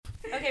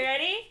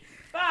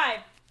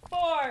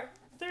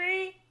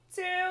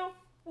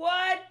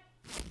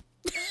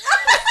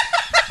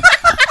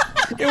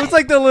It's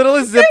like the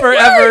littlest zipper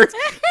ever.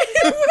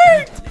 It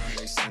worked.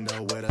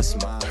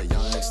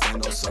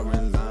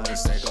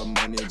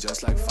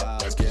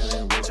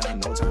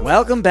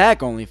 Welcome back,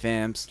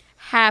 OnlyFams.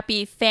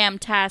 Happy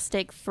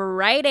Famtastic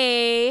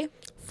Friday.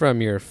 From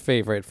your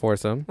favorite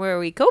foursome. Where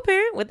we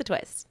co-parent with a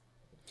twist.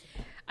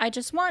 I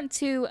just want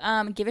to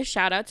give a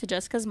shout out to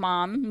Jessica's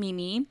mom,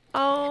 Mimi.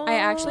 Oh, I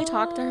actually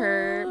talked to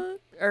her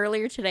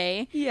earlier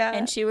today. Yeah.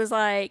 And she was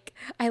like,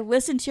 I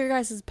listened to your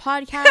guys'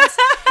 podcast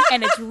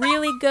and it's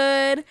really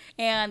good.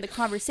 And the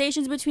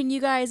conversations between you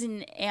guys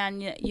and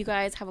you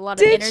guys have a lot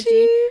of energy.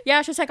 She?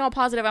 Yeah, she's like all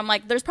positive. I'm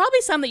like, there's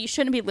probably some that you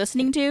shouldn't be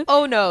listening to.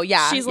 Oh no,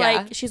 yeah. She's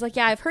like,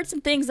 yeah, I've heard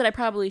some things that I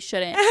probably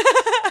shouldn't.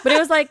 But it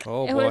was like,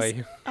 Oh, it boy. was,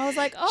 I was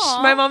like,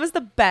 oh, my mom is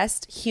the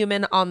best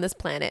human on this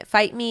planet.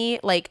 Fight me,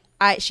 like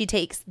she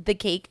takes the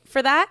cake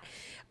for that.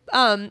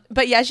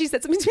 But yeah, she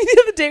said something to me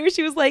the other day where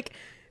she was like,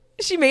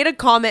 she made a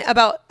comment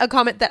about a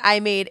comment that I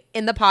made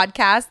in the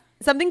podcast,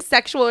 something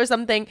sexual or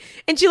something,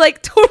 and she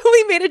like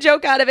totally made a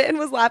joke out of it and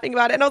was laughing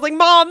about it. And I was like,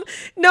 Mom,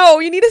 no,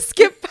 you need to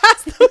skip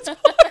past those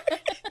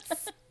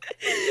parts.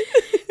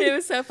 it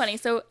was so funny.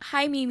 So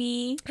hi,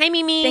 Mimi. Hi,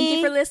 Mimi. Thank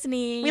you for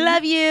listening. We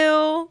love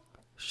you.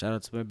 Shout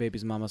out to my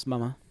baby's mama's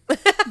mama.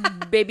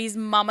 Baby's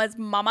mama's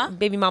mama.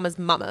 Baby mama's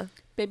mama.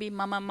 Baby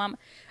mama.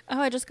 Oh,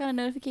 I just got a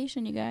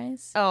notification, you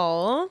guys.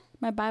 Oh,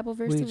 My Bible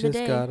verse We of the just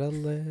day. got a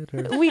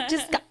letter. we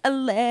just got a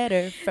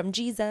letter from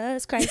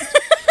Jesus Christ.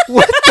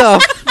 What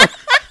the?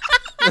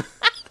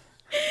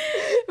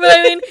 But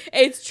I mean,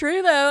 it's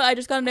true though. I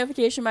just got a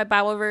notification. My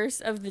Bible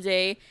verse of the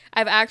day.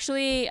 I've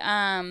actually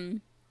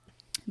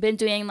been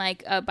doing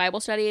like a Bible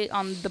study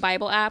on the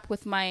Bible app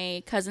with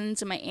my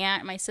cousins and my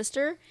aunt and my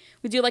sister.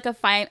 We do like a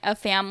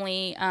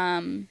family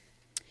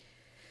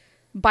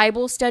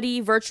Bible study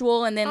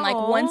virtual, and then like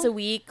Aw. once a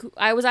week.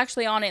 I was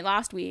actually on it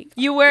last week.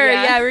 You were,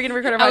 Yeah. yeah. We were gonna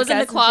record our podcast. I was in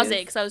the and she closet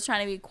because I was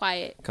trying to be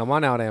quiet. Come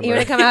on out, Amber. You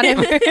want to come out,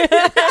 Amber?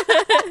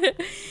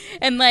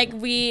 And like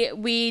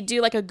we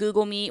do like a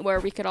Google Meet where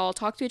we could all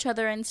talk to each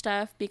other and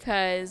stuff,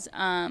 because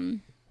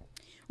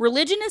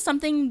religion is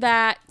something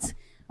that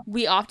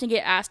we often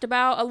get asked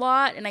about a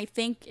lot, and I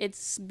think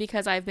it's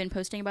because I've been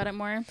posting about it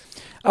more.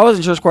 I was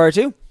in church choir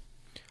too.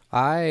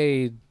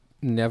 I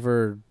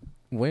never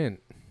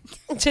went.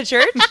 To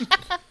church?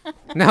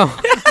 No.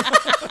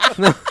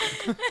 No.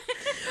 Oh,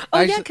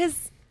 I yeah, s-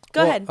 because...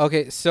 Go Well, ahead.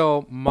 Okay,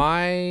 so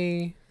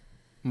my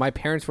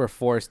parents were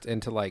forced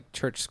into like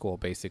church school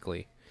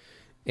basically.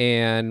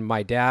 And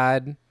my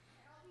dad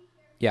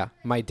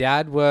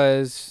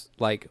was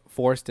like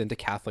forced into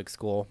Catholic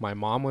school. My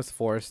mom was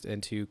forced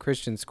into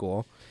Christian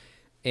school,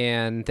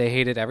 and they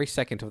hated every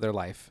second of their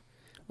life.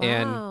 Wow.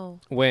 And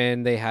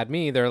when they had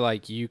me, they're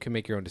like, you can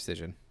make your own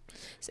decision.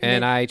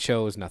 And I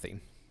chose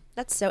nothing.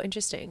 That's so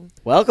interesting.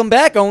 Welcome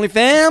back,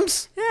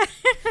 OnlyFams.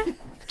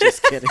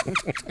 Just kidding.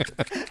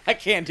 I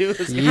can't do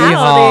this.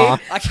 Yeehaw.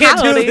 I can't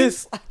Howdy. do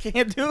this. I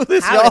can't do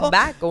this, Howdy y'all.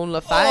 back on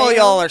the Oh,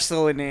 y'all are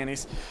silly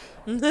nannies.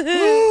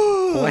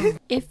 What?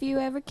 If you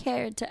ever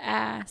cared to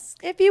ask.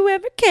 If you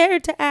ever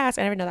cared to ask.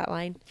 I never know that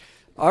line.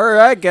 All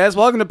right, guys.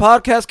 Welcome to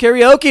Podcast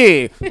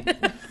Karaoke.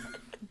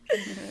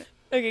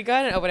 Okay, go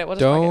ahead and open it. We'll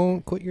just plug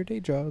Don't quit your day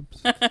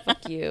jobs. it.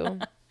 Fuck you.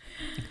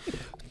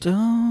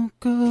 Don't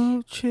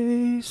go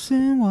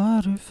chasing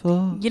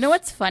waterfalls. You know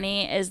what's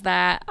funny is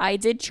that I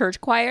did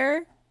church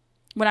choir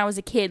when I was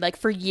a kid, like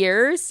for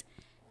years.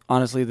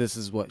 Honestly, this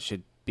is what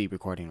should be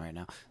recording right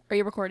now. Are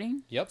you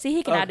recording? Yep. See,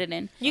 he can add it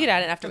in. You can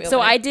add it after we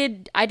So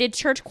open I did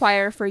church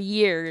choir for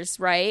years,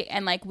 right?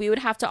 And like we would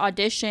have to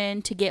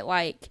audition to get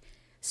like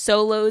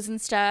solos and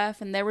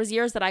stuff, and there was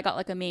years that I got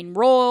like a main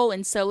role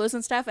and solos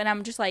and stuff, and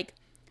I'm just like,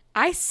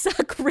 I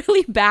suck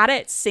really bad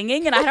at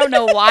singing, and I don't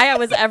know why I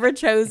was ever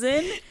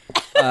chosen.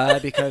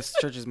 Because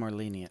church is more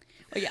lenient.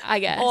 Well, yeah, I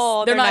guess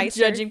Oh, they're they're not nicer.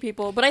 judging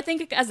people, but I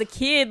think as a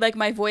kid, like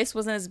my voice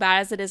wasn't as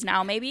bad as it is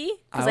now, maybe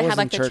because I was had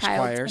like in the church child.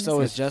 choir. So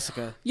was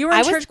Jessica. You were in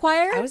I was- church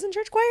choir. I was in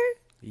church choir?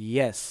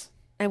 Yes.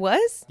 I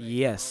was?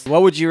 Yes.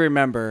 What would you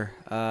remember?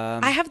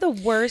 I have the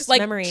worst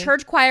like memory.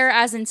 church choir,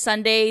 as in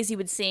Sundays, you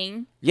would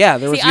sing. Yeah,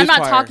 there was See, I'm youth not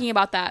choir. talking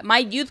about that. My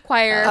youth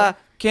choir. I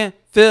can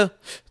feel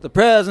the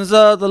presence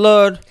of the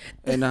Lord.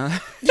 And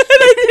Yes,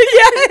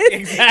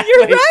 Exactly.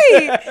 you're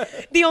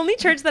right. The only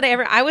church that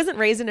I wasn't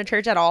raised in a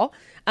church at all.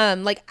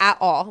 Like at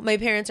all. My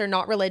parents are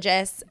not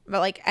religious, but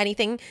like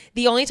anything.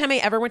 The only time I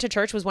ever went to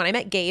church was when I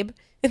met Gabe.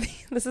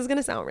 This is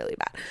gonna sound really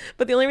bad,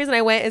 but the only reason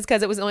I went is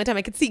because it was the only time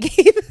I could see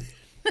Gabe.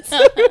 So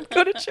we would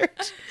go to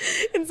church,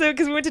 and so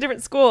because we went to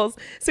different schools,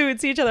 so we would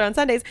see each other on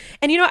Sundays.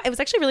 And you know, it was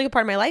actually a really good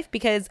part of my life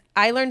because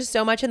I learned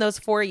so much in those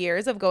 4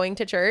 years of going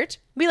to church.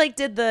 We like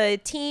did the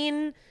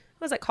teen,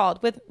 what was it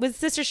called, with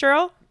Sister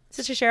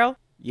Cheryl.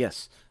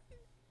 yes.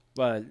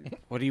 But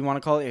what do you want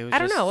to call it? It was I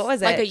don't know, what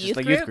was it? Like a just youth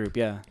a group? youth group,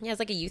 yeah. Yeah, it's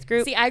like a youth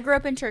group. See, I grew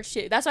up in church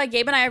too. That's why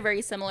Gabe and I are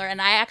very similar. And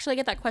I actually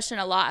get that question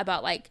a lot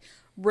about like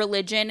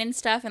religion and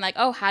stuff. And like,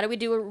 oh, how do we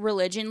do a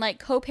religion like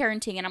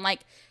co-parenting? And I'm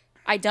like,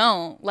 I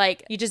don't.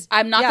 Like,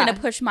 I'm not yeah. going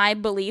to push my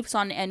beliefs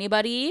on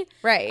anybody.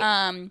 Right.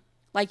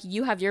 Like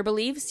you have your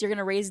beliefs. You're going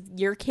to raise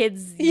your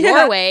kids Yeah.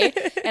 your way.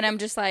 And I'm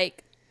just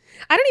like,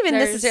 I don't even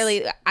There's-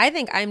 necessarily, I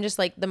think I'm just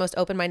like the most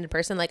open-minded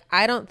person. Like,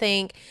 I don't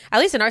think, at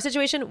least in our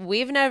situation,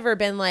 we've never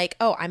been like,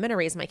 oh, I'm going to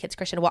raise my kids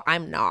Christian. Well,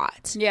 I'm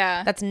not.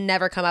 Yeah. That's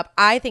never come up.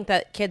 I think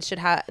that kids should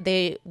have,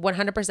 they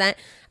 100%,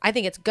 I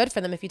think it's good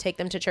for them if you take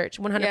them to church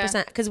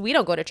 100% because we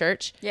don't go to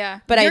church. Yeah.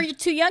 But Your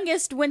two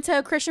youngest went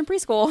to Christian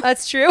preschool.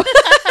 That's true.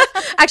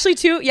 Actually,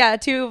 two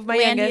of my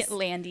youngest.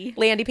 Landy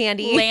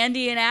Pandy.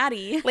 Landy and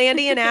Addie.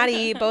 Landy and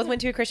Addie both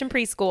went to a Christian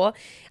preschool.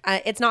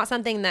 It's not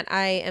something that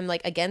I am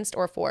like against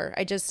or for.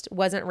 I just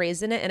wasn't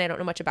raised in it and I don't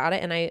know much about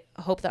it. And I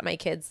hope that my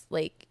kids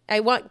I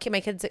want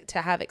my kids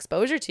to have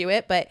exposure to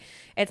it, but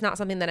it's not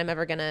something that I'm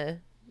ever gonna,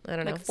 I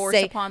don't know, force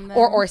say upon them.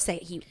 or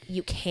say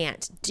you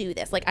can't do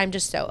this. Like, I'm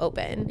just so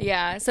open.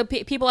 Yeah. So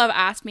people have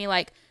asked me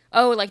like,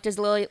 oh, like, does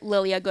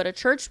Lilia go to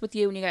church with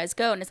you when you guys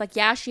go? And it's like,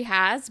 yeah, she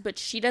has, but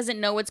she doesn't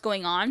know what's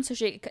going on. So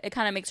it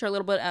kind of makes her a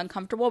little bit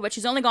uncomfortable, but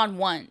she's only gone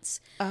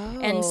once. Oh.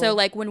 And so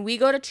like when we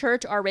go to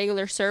church, our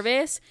regular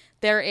service,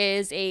 there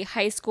is a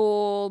high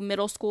school,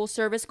 middle school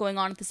service going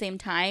on at the same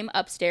time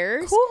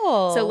upstairs.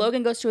 Cool. So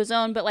Logan goes to his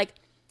own, but like,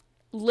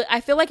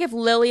 I feel like if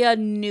Lilia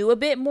knew a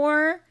bit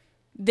more,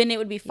 then it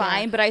would be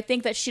fine. Yeah. But I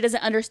think that she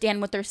doesn't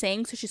understand what they're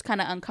saying, so she's kind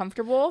of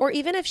uncomfortable. Or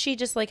even if she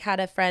just like had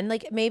a friend,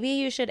 like maybe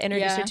you should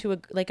introduce her to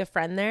a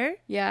friend there.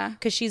 Yeah.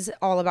 Because she's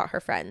all about her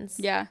friends.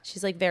 Yeah.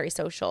 She's like very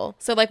social.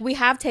 So like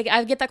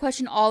I get that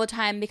question all the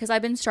time because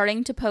I've been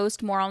starting to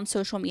post more on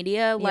social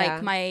media, like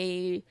Yeah.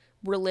 my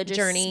religious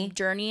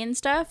Journey and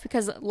stuff,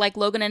 because like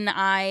Logan and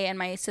I and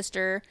my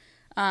sister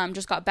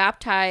just got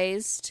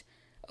baptized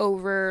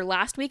over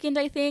last weekend,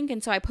 I think.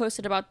 And so I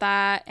posted about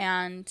that.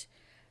 And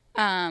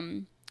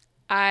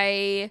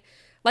I've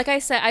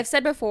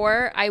said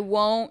before, I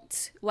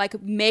won't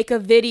like make a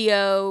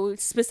video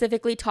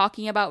specifically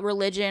talking about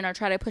religion or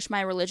try to push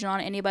my religion on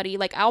anybody.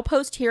 Like, I'll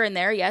post here and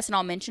there, yes, and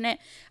I'll mention it.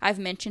 I've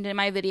mentioned in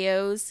my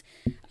videos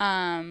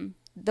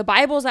the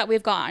Bibles that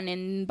we've gotten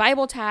and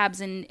Bible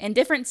tabs and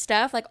different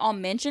stuff. Like, I'll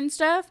mention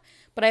stuff,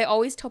 but I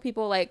always tell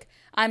people, like,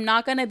 I'm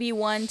not going to be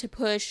one to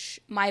push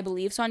my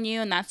beliefs on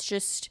you, and that's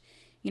just...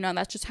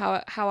 that's just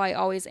how I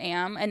always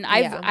am. And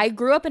I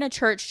grew up in a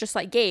church just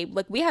like Gabe.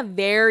 Like, we have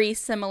very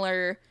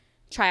similar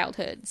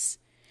childhoods.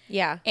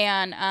 Yeah.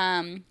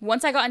 And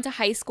once I got into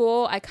high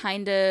school, I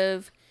kind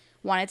of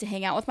wanted to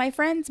hang out with my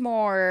friends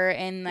more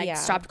and like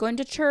stopped going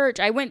to church.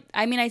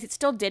 I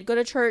still did go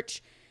to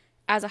church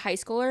as a high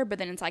schooler, but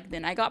then it's like,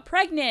 then I got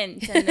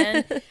pregnant and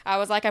then I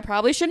was like, I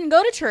probably shouldn't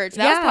go to church.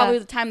 That was probably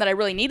the time that I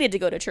really needed to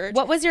go to church.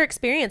 What was your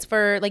experience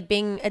for like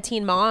being a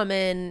teen mom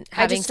and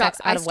having sex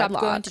out of stopped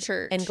wedlock going to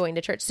church and going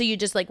to church? So you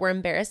just like were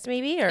embarrassed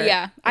maybe? Or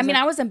yeah. I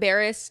was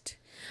embarrassed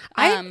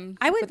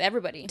with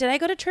everybody. Did I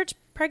go to church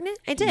pregnant?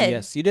 I did.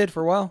 Yes, you did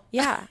for a while.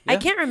 Yeah. I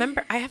can't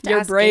remember. I have to You're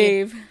ask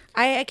brave. Gabe.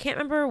 I can't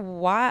remember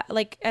why.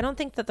 Like, I don't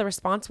think that the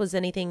response was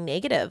anything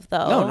negative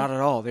though. No, not at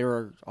all. They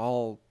were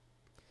all...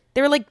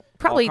 They were like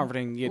probably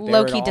comforting. They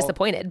low were key all-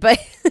 disappointed, but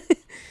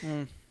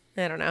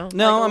I don't know.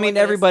 No, Like, I mean, look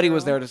at us everybody now.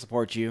 was there to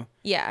support you.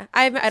 Yeah,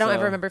 I don't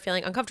ever So- remember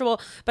feeling uncomfortable,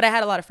 but I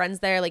had a lot of friends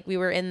there. Like, we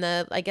were in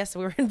I guess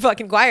we were in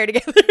fucking choir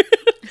together.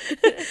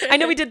 I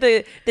know we did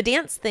the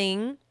dance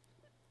thing.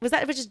 Was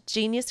that just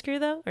Genius Crew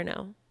though, or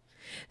no?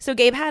 So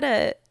Gabe had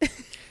a.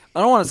 I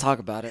don't want to talk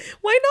about it.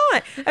 Why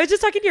not? I was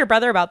just talking to your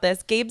brother about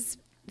this. Gabe's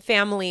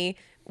family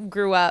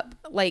grew up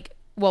like,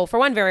 well, for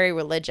one, very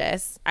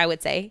religious. I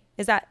would say.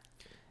 Is that?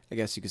 I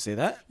guess you could say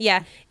that.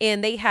 Yeah,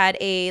 and they had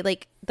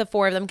the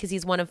four of them because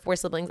he's one of four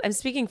siblings. I'm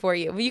speaking for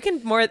you. You can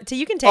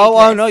take.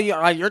 Oh this. no,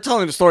 you're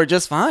telling the story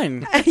just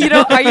fine. You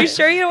know, are you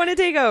sure you don't want to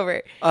take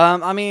over?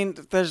 I mean,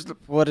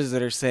 what does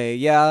it say?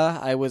 Yeah,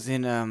 I was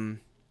in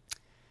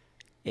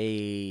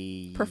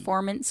a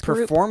Performance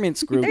group.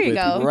 group There you with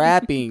go.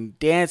 rapping,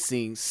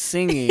 dancing,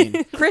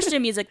 singing.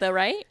 Christian music though,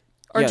 right?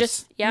 Or Yes.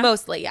 just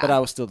Mostly, yeah. But I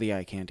was still the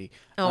eye candy.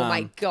 Oh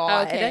my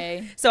god.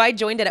 Okay. So I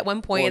joined it at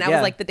one point, Well, and I yeah.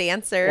 was like the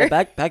dancer.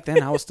 Well, back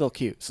then I was still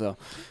cute. So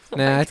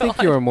Nah, I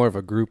think you were more of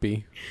a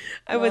groupie.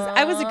 I was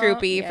a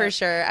groupie yeah. for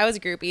sure. I was a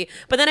groupie.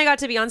 But then I got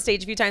to be on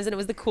stage a few times, and it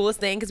was the coolest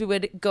thing because we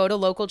would go to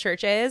local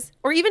churches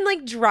or even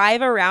like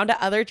drive around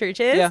to other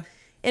churches Yeah.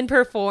 and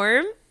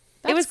perform. It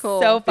That's was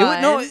cool. so it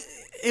fun. was,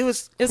 it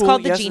was was cool,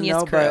 called the yes and Genius no,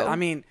 but, Crew. I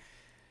mean,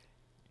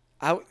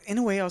 in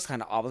a way I was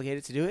kind of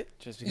obligated to do it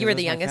just because You were it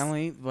was the my youngest?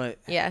 family, but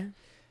Yeah.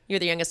 You're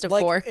the youngest of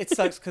like, four. it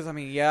sucks because I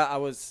mean, yeah, I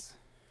was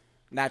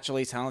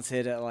naturally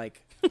talented at like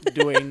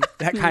doing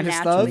that kind of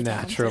stuff. Naturally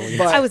Naturally.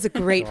 But I was a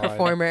great God.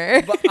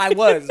 performer. but I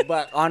was,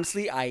 but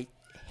honestly, I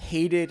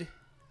hated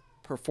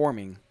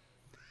performing.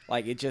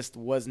 Like, it just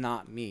was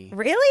not me.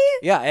 Really?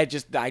 Yeah,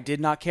 I did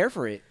not care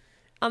for it.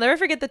 I'll never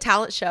forget the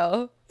talent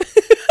show.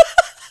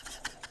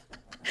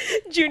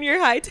 Junior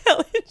high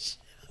talent show.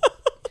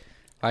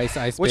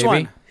 Ice, Which baby.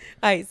 one?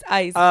 Ice,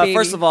 baby.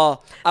 First of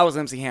all, I was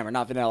MC Hammer,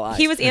 not Vanilla Ice.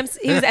 He was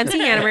MC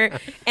Hammer,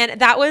 and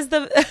that was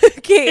the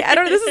okay. I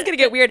don't know. This is gonna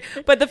get weird,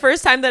 but the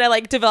first time that I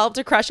like developed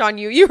a crush on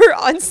you, you were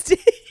on stage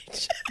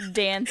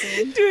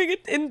Dancing. doing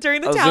it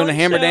during the I was talent doing a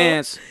hammer show.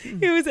 dance.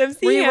 He was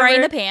MC. Were you Hammer.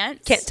 wearing the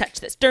pants? Can't touch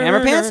this.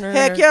 Hammer pants?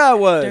 Heck yeah, I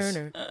was.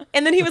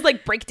 And then he was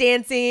like break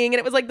dancing, and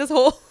it was like this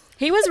whole.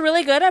 He was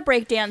really good at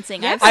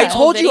breakdancing. Yeah. I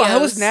told you I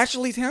was videos.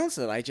 naturally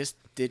talented. I just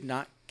did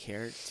not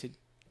care to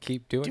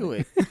Keep doing do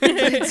it.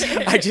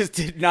 it. I just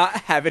did not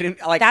have it in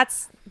like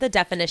That's the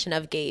definition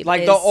of Gabe.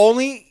 like is- the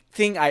only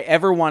thing I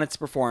ever wanted to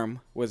perform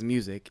was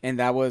music, and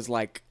that was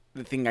like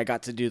the thing I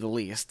got to do the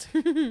least.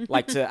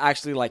 Like to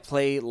actually like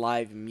play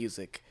live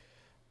music.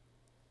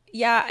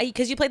 Yeah,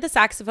 because you played the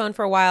saxophone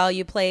for a while.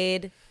 You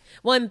played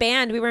well in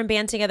band. We were in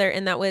band together,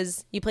 and that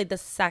was you played the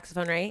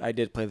saxophone, right? I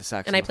did play the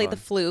saxophone. And I played the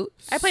flute.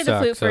 I played the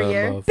flute for a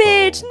year. Saxophone.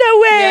 Bitch,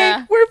 no way.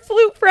 Yeah. We're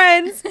flute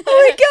friends. Oh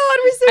my god,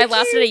 we're so I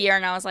lasted cute. a year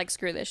and I was like,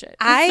 screw this shit.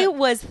 I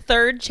was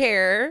third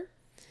chair,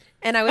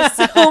 and I was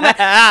so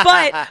mad.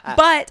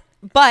 But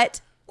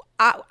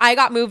I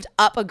got moved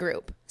up a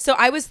group. So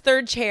I was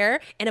third chair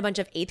and a bunch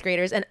of 8th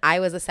graders, and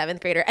I was a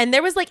 7th grader. And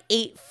there was like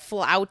 8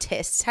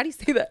 flautists. How do you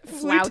say that?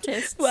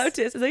 Flautists. Flautists.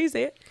 Is that how you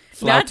say it?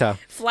 Flauta.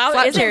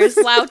 Flout isn't chairs.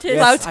 flautist.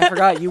 Yes, I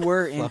forgot you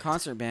were in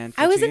concert band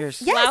for I was 2 in-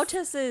 years. yes.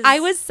 Flautist is. I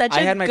was such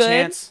I a had my good.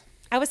 chance.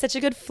 I was such a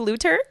good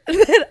fluter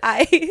that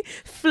I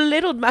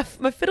fiddled my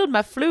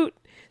flute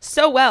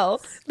so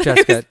well. that I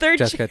was Jessica, third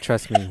Jessica,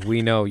 trust me.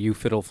 We know you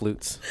fiddle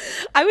flutes.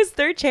 I was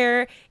third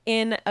chair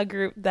in a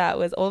group that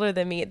was older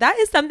than me. That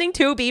is something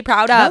to be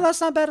proud No, of.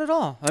 that's not bad at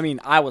all. I mean,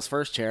 I was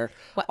first chair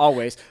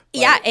always. but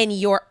Yeah, in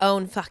your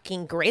own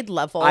fucking grade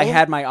level. I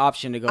had my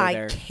option to go I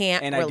there.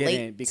 can't and relate. I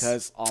didn't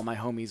because all my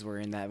homies were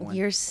in that one.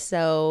 You're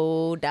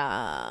so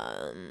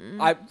dumb.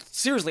 I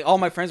seriously, all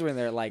my friends were in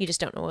there. Like You just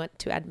don't know what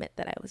to admit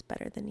that I was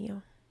better than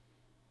you.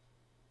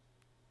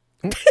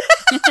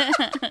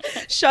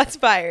 Shots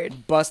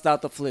fired. bust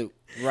out the flute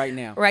right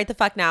now. Right the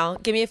fuck now.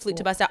 Give me a flute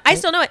to bust out. I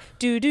still know it.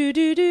 Do do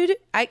do do do.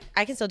 I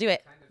can still do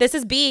it. This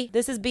is B.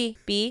 This is B.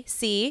 B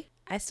C.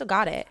 I still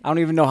got it. I don't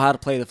even know how to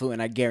play the flute,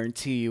 and I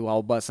guarantee you,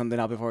 I'll bust something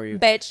out before you.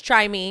 Bitch,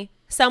 try me.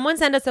 Someone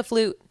send us a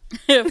flute.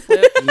 flute.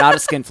 Not a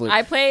skin flute.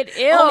 I played.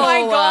 Ew. Oh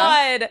my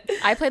god.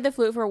 I played the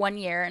flute for 1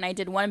 year and I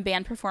did one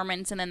band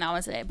performance and then that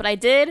was it. But I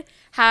did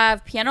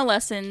have piano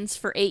lessons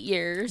for 8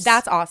 years.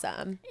 That's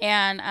awesome.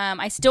 And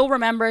I still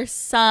remember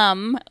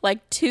some,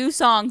 like 2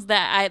 songs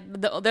that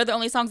they're the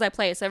only songs I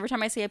play. So every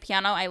time I see a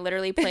piano, I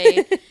literally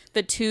play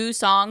the 2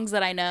 songs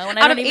that I know. And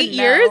I Out don't of even 8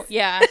 know. years?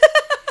 Yeah.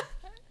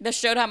 This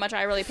showed how much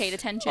I really paid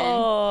attention.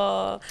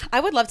 Oh,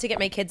 I would love to get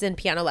my kids in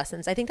piano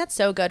lessons. I think that's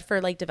so good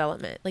for like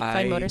development, like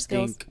fine motor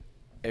skills. think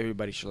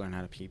everybody should learn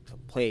how to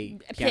play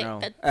piano.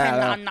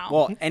 Piano.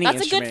 Well, any That's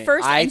a instrument. good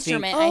first I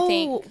instrument, Think, I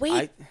think.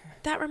 wait, I-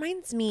 that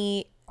reminds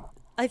me.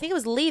 I think it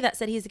was Lee that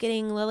said he's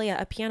getting Lilia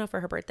a piano for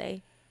her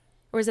birthday,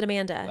 or is it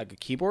Amanda? like a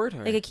keyboard?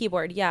 Or? Like a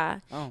keyboard, yeah.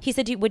 Oh. He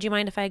said, "Would you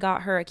mind if I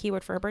got her a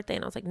keyboard for her birthday?"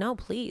 And I was like, "No,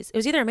 please." It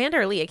was either Amanda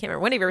or Lee. I can't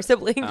remember. One of your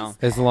siblings. Oh.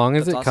 As long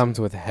as That's it awesome. comes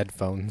with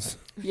headphones.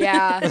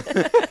 Yeah,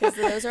 because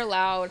those are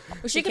loud.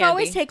 Well, she It could can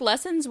always be. take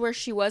lessons where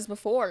she was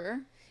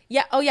before.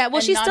 Yeah. Oh, yeah. Well,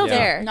 and she's not still do-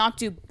 there. Not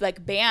do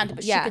like band,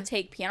 but Yeah. she could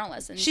take piano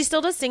lessons. She still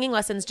does singing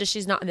lessons. Just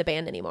she's not in the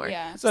band anymore.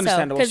 Yeah. It's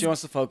understandable. 'cause- She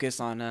wants to focus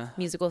on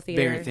Musical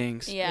theater bigger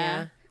things.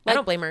 Yeah. I Like,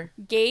 don't blame her.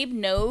 Gabe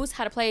knows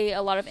how to play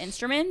a lot of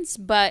instruments,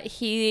 but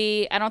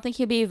I don't think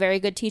he'll be a very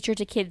good teacher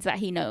to kids that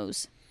he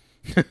knows.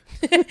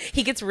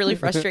 He gets really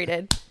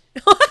frustrated.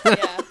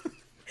 Yeah.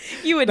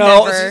 You would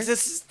No, never. it's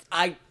just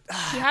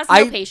He has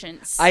no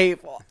patience. I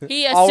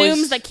He always-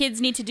 assumes that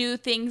kids need to do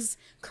things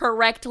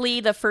correctly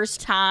the first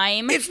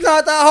time. It's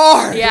not that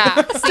hard. Yeah.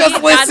 See,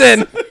 Just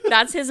listen.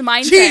 That's his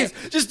mindset.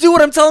 Jeez, just do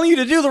what I'm telling you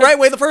to do the right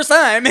way the first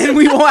time, and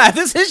we won't have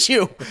this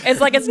issue. It's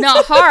like it's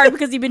not hard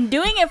because you've been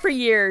doing it for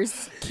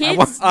years.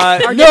 Kids are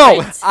no,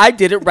 different. I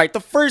did it right the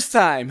first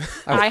time.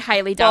 I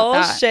highly doubt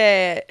that.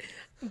 Bullshit.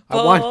 I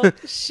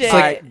want- Bullshit.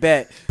 I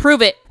bet.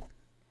 Prove it.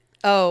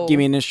 Oh. Give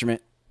me an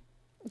instrument.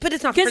 But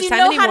it's not the Because first you time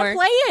know anymore. how to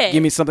play it.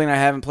 Give me something I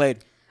haven't played.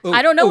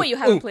 I don't know what you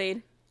haven't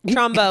played.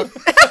 Trombone.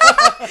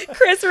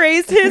 Chris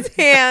raised his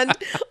hand.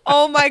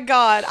 Oh my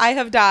god, I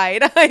have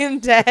died. I am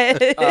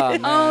dead.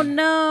 Oh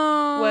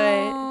no.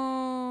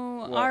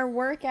 What? Our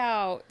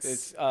workouts.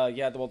 It's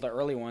yeah, well the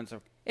early ones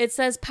are. It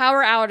says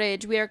power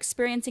outage. We are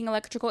experiencing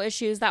electrical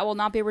issues that will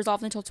not be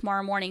resolved until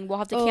tomorrow morning. We'll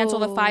have to cancel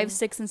the 5,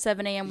 6, and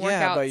 7 a.m. workouts.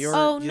 Yeah, but you're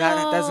Oh,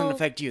 that doesn't no.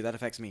 affect you. That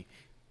affects me.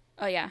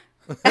 Oh yeah.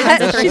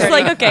 She's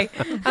like, okay,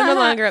 I'm no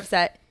longer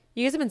upset.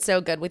 You guys have been so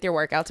good with your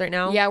workouts right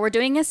now. Yeah, we're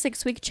doing a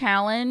 6-week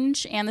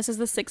challenge, and this is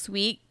the 6th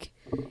week.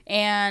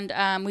 And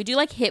we do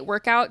like HIIT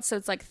workouts, so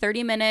it's like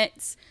 30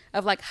 minutes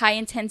of like high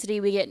intensity.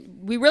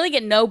 We really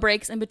get no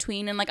breaks in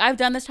between. And like I've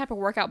done this type of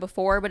workout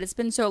before, but it's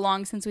been so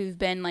long since we've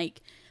been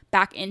like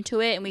back into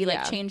it, and we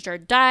like changed our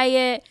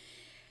diet.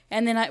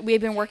 And then we've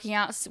been working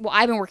out. Well,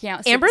 I've been working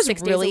out. Amber's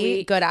 6 days a really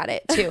week. good at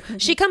it too.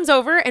 She comes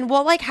over and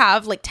we'll like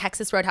have like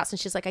Texas Roadhouse, and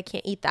she's like, I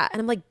can't eat that.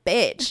 And I'm like,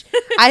 bitch,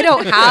 I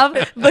don't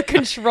have the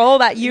control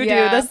that you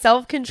Yeah. do, the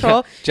self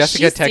control.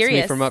 Jessica texts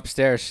me from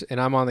upstairs, and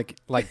I'm on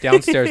the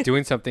downstairs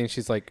doing something.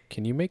 She's like,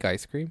 "Can you make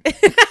ice cream?"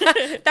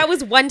 That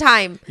was one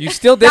time. You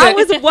still did That it.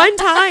 was one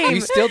time.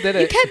 You still did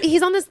it.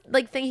 He's on this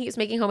like thing. He's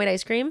making homemade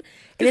ice cream. And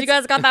Because you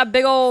guys got that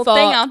big old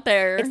thing out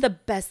there. It's the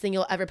best thing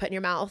you'll ever put in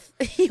your mouth.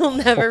 You'll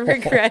never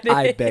regret it.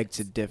 I bet beg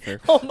to differ.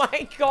 Oh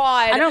my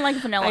god. I don't like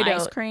vanilla I ice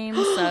don't. cream,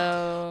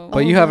 so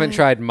But you haven't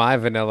tried my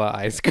vanilla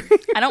ice cream.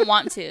 I don't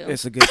want to.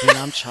 It's a good thing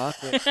I'm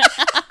chocolate.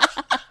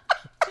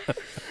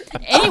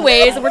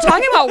 Anyways, we're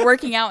talking about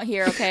working out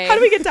here, okay? How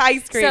do we get to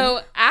ice cream?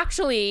 So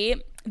actually,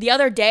 the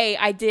other day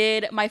I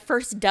did my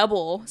first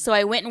double. So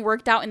I went and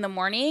worked out in the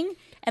morning,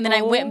 and then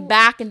I went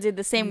back and did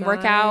the same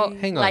workout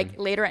Hang on. like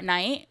later at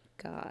night.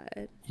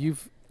 God.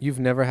 You've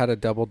never had a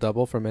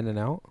double from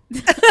In-N-Out?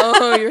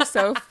 Oh, you're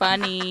so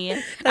funny.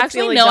 the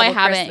Actually, only no, I double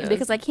haven't Christmas.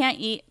 because I can't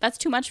eat. That's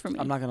too much for me.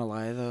 I'm not gonna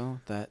lie though,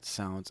 that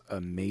sounds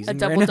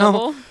amazing. A right now.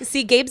 double.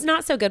 See, Gabe's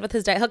not so good with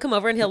his diet. He'll come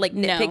over and he'll like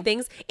nitpick No.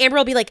 things. Amber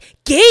will be like,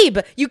 Gabe,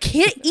 you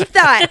can't eat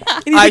that.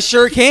 And he's I like,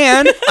 sure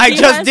can. I He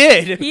just has-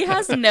 did. He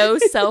has no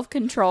self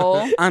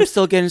control. I'm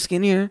still getting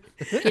skinnier.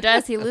 He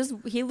does. He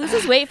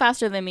loses weight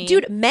faster than me.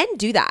 Dude, men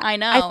do that. I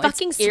know, I it's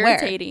fucking swear.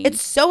 irritating.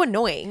 It's so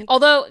annoying.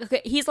 Although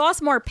okay, he's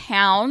lost more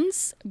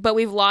pounds, but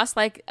we've lost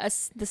like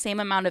the same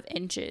amount of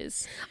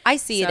inches. I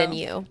see it So- in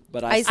you.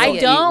 But I I, see still I it.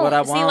 eat don't what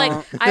I see like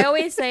want. I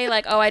always say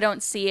like, oh, I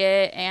don't see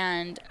it,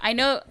 and I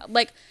know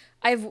like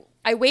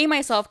I weigh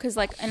myself because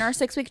like in our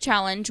 6-week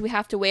challenge we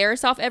have to weigh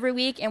ourselves every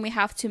week and we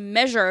have to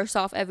measure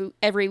ourselves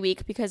every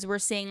week because we're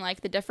seeing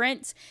like the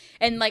difference,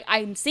 and like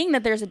I'm seeing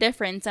that there's a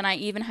difference, and I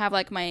even have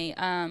like my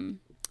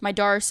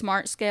DAR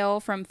Smart scale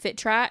from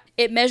FitTrack.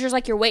 It measures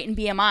like your weight and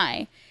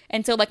BMI,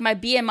 and so like my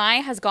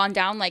BMI has gone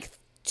down like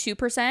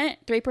 2%,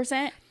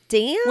 3%.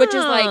 Damn. Which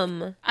is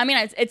like, I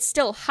mean, it's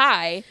still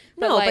high,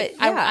 but No, like,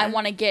 but yeah. I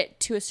want to get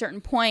to a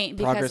certain point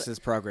because, Progress is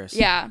progress.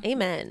 yeah,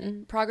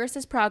 Amen. progress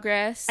is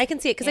progress. I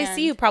can see it because I see And-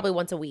 you probably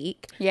once a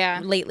week.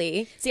 Yeah.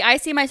 Lately. See, I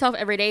see myself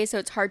every day, so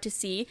it's hard to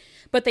see.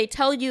 But they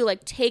tell you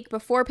like take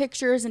before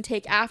pictures and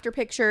take after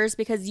pictures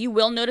because you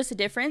will notice a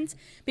difference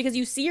because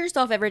you see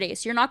yourself every day.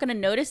 So you're not going to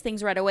notice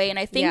things right away. And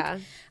I think Yeah.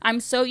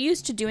 I'm so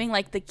used to doing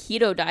like the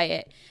keto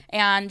diet.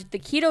 And the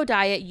keto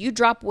diet, you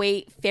drop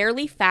weight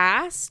fairly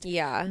fast.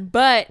 Yeah.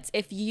 But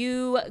if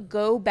you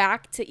go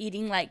back to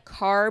eating like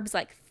carbs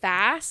like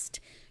fast,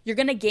 you're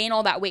going to gain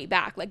all that weight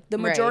back. Like the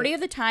majority Right.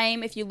 of the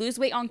time, if you lose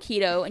weight on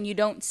keto and you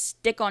don't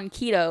stick on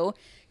keto,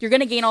 you're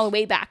going to gain all the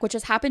weight back, which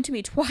has happened to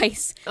me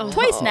twice.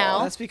 Twice now.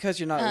 That's because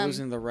you're not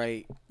losing the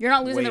right. You're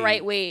not losing the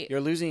right weight.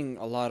 You're losing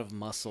a lot of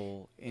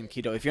muscle in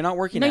keto. If you're not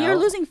working No, out, you're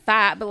losing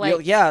fat, but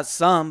like yeah,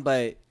 some.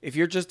 But if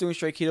you're just doing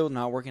straight keto,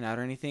 not working out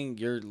or anything,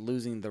 you're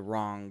losing the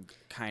wrong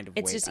kind of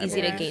It's weight. just I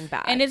easy to believe. gain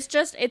back. and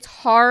it's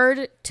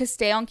hard to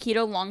stay on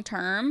keto long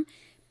term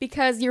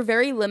because you're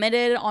very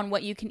limited on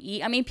what you can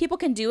eat. I mean, people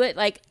can do it.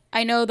 Like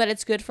I know that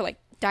it's good for like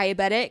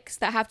diabetics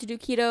that have to do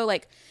keto,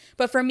 like,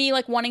 but for me,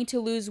 like wanting to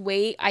lose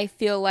weight, I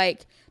feel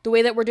like the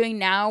way that we're doing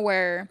now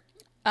where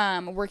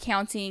we're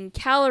counting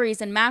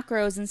calories and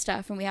macros and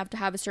stuff, and we have to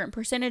have a certain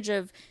percentage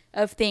of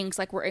things,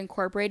 like we're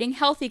incorporating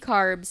healthy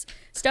carbs,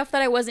 stuff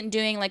that I wasn't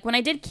doing. Like when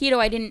I did keto,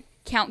 I didn't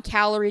count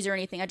calories or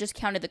anything. I just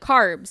counted the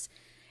carbs.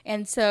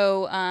 And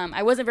so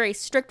I wasn't very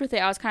strict with it.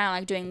 I was kind of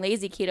like doing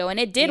lazy keto, and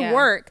it did Yeah.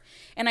 work.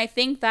 And I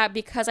think that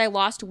because I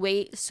lost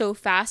weight so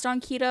fast on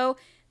keto,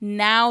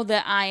 now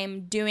that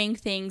I'm doing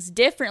things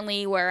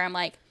differently where I'm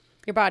like,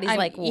 Your body's I'm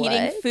like, eating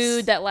what?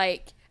 food that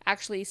like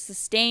actually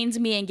sustains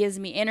me and gives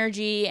me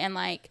energy, and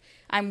like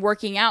I'm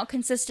working out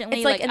consistently.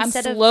 It's like Like I'm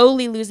instead of-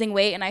 slowly losing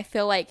weight, and I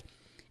feel like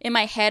in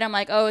my head I'm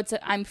like, oh,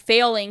 I'm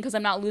failing because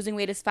I'm not losing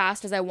weight as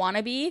fast as I want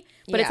to be.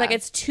 But it's Yeah. like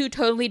it's two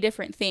totally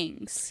different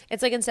things.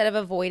 It's like instead of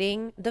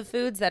avoiding the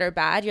foods that are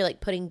bad, you're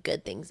like putting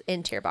good things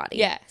into your body.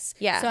 Yes.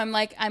 Yeah. So I'm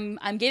like I'm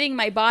giving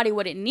my body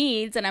what it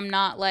needs, and I'm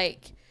not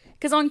like,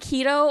 because on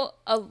keto,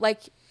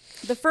 like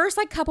the first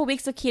like couple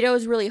weeks of keto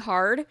is really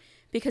hard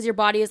because your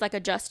body is like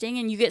adjusting,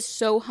 and you get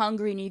so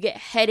hungry and you get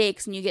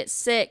headaches and you get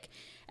sick,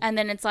 and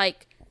then it's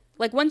like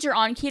once you're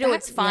on keto,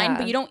 it's fine, yeah.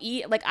 but you don't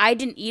eat, like I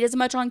didn't eat as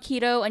much on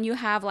keto, and you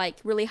have like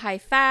really high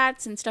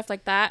fats and stuff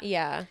like that.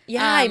 Yeah.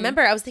 Yeah. I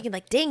remember I was thinking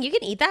like, dang, you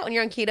can eat that when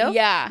you're on keto.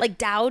 Yeah. Like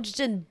doused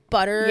in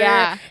butter.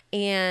 Yeah.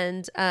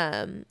 And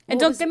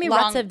don't get me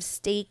lots wrong, of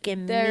steak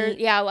and There, meat.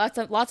 yeah, lots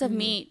of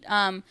meat.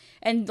 And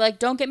like,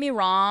 don't get me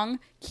wrong,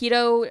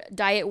 keto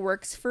diet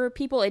works for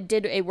people.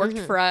 It worked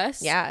for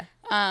us. Yeah.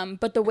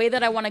 But the way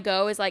that I want to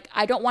go is like,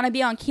 I don't want to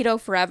be on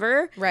keto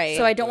forever. Right.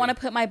 So I don't want to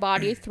put my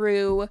body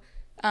through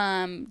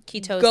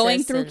Ketosis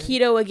going through and-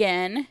 keto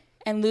again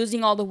and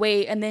losing all the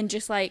weight, and then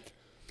just like,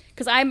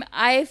 because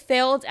I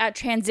failed at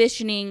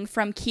transitioning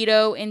from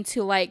keto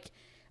into like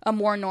a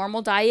more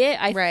normal diet.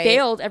 I Right.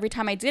 failed every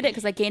time I did it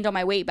because I gained all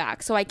my weight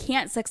back. So I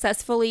can't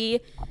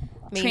successfully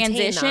Maintain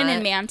transition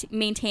that. and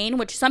maintain,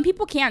 which some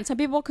people can. Some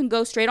people can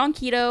go straight on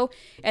keto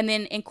and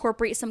then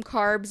incorporate some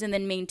carbs and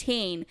then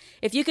maintain.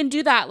 If you can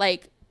do that,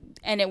 like,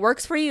 and it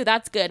works for you,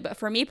 that's good. But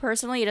for me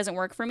personally, it doesn't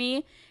work for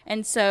me.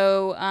 And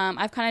so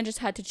I've kind of just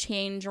had to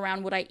change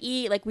around what I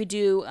eat. Like we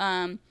do,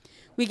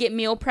 we get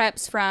meal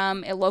preps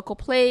from a local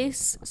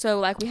place. So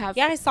like we have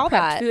Yeah, I saw prepped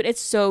that. food.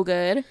 It's so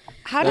good.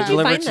 How They'll did you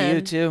deliver find to them?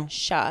 you too.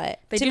 Shut.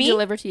 They to do me?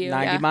 deliver to you.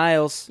 90 yeah.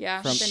 miles.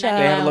 Yeah, From, they're they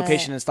have a 90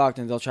 location in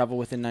Stockton. They'll travel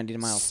within 90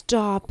 miles.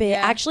 Stop it.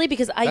 Yeah. Actually,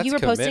 because That's you were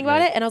posting about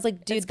commitment. it, and I was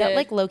like, dude, It's that good.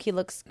 like low-key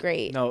looks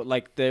great. No,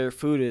 like their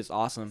food is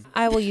awesome.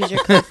 I will use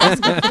your code.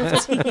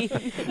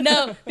 Physical15.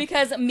 No,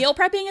 because meal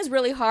prepping is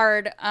really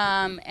hard.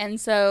 And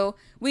so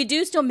we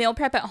do still meal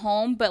prep at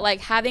home, but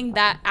like having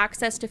that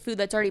access to food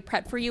that's already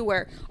prepped for you,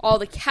 where all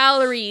the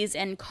calories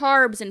and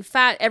carbs and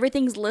fat,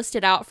 everything's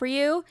listed out for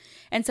you.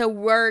 And so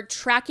we're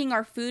tracking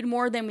our food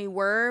more than we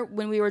were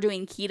when we were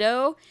doing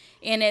keto.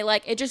 And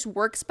it just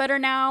works better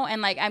now.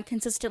 And like I'm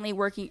consistently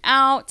working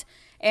out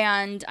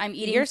and I'm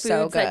eating You're foods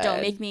so that don't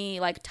good. make me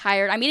like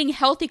tired. I'm eating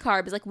healthy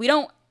carbs. Like we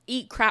don't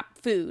eat crap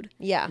food.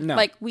 Yeah. No.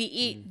 Like we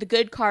eat the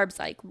good carbs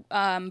like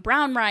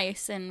brown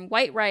rice and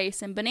white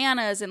rice and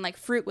bananas and like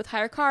fruit with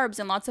higher carbs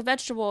and lots of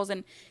vegetables.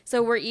 And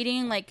so we're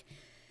eating like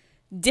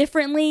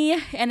differently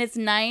and it's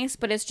nice,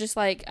 but it's just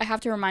like I have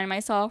to remind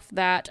myself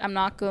that I'm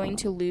not going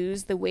to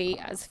lose the weight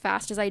as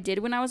fast as I did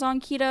when I was on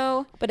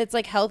keto. But it's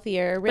like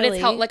healthier, really.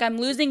 But it's like I'm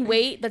losing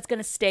weight that's going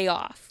to stay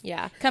off.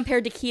 Yeah.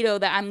 Compared to keto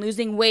that I'm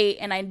losing weight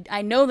and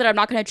I know that I'm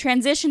not going to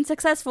transition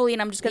successfully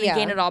and I'm just going to Yeah.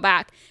 gain it all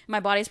back.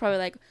 My body's probably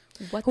like,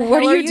 what the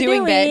What hell are you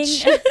doing,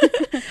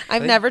 bitch?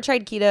 I've never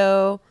tried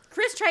keto.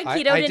 Chris tried I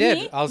keto, didn't did.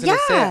 he? I was gonna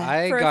say Yeah.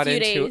 I For a got few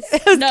into days.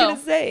 it. I was No. gonna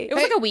say. It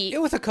was like a week. It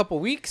was a couple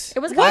weeks. It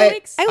was a couple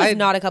weeks. I was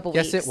not a couple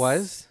Yes, weeks. it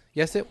was.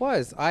 Yes, it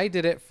was. I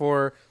did it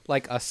for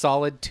like a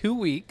solid 2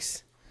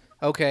 weeks.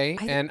 Okay,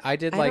 and I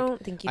did I like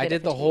don't think you I did it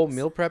did for the 2 whole weeks.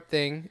 meal prep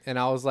thing, and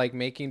I was like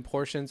making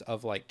portions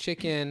of like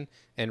chicken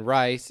and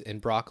rice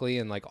and broccoli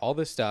and like all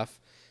this stuff.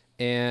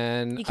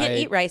 And You can't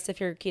eat rice if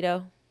you're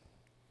keto.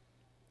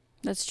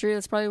 That's true.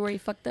 That's probably where you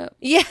fucked up.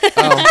 Yeah.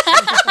 Oh,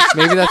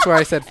 maybe that's where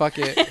I said fuck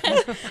it.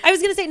 I was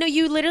gonna say no.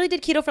 You literally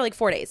did keto for like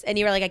 4 days, and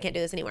you were like, I can't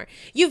do this anymore.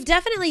 You've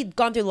definitely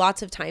gone through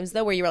lots of times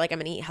though, where you were like, I'm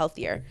gonna eat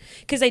healthier.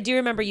 Because I do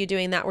remember you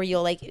doing that, where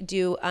you'll like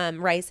do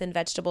rice and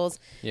vegetables,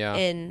 Yeah.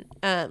 and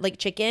like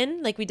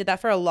chicken. Like we did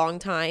that for a long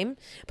time.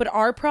 But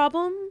our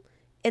problem,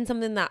 and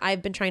something that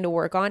I've been trying to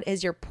work on,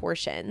 is your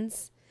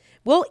portions.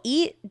 We'll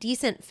eat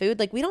decent food.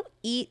 Like we don't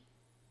eat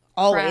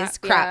always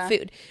crap yeah.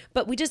 food,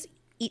 but we just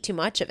eat too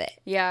much of it.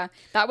 Yeah,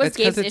 that was It's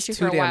 'cause Gabe's it's issue too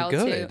for a damn while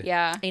good. too.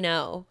 Yeah. I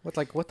know. What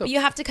like what the? But you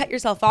have to cut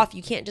yourself off.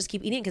 You can't just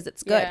keep eating because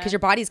it's good. Yeah. Because your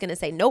body's gonna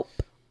say nope.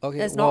 Okay,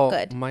 That's well, not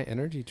good. my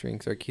energy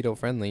drinks are keto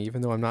friendly,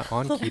 even though I'm not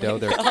on keto.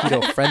 They're God.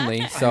 keto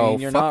friendly, so I mean,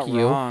 you're fuck not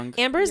you. wrong.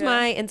 Amber's Yeah.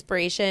 my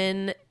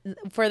inspiration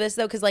for this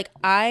though, because like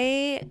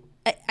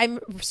I'm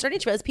starting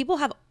to realize people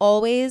have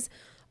always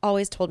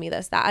told me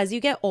this, that as you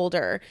get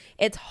older,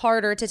 it's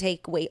harder to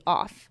take weight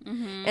off,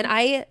 and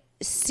I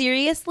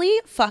seriously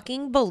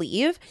fucking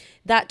believe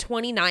that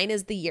 29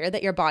 is the year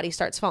that your body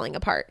starts falling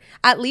apart.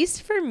 At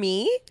least for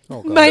me,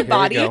 Oh, God, my here we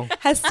body go.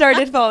 has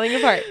started falling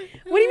apart.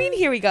 What do you mean,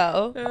 here we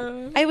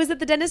go? I was at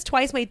the dentist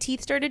twice. My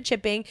teeth started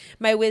chipping.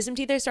 My wisdom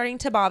teeth are starting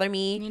to bother You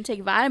me. need to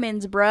take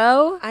vitamins,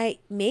 bro.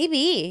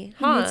 Maybe,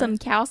 You need some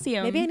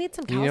calcium. Maybe I need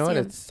some You calcium. know what?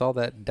 It's all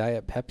that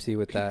Diet Pepsi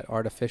with that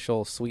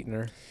artificial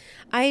sweetener.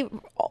 I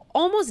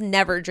almost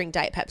never drink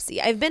Diet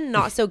Pepsi. I've been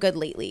not so good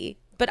lately,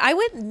 but I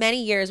went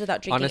many years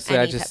without drinking Honestly,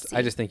 any I just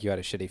Pepsi. think you had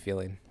a shitty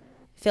feeling.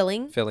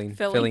 Filling. Feeling.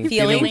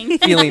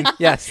 Feeling.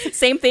 Yes.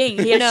 Same thing.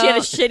 She had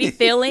a shitty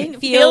feeling. Feeling.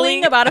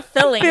 Feeling about a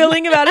filling.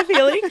 Feeling about a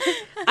feeling. It's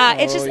Oh,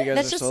 just you guys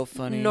that's are just so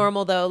funny.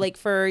 normal though. Like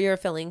for your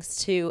fillings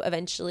to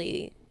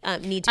eventually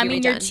need to I be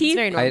mean, redone. your It's teeth-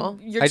 very normal.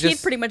 Your I teeth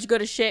just- pretty much go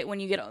to shit when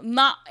you get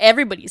not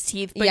everybody's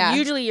teeth, but Yeah.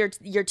 usually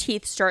your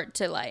teeth start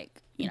to like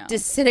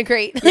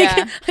Disintegrate. Like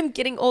Yeah. I'm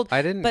getting old.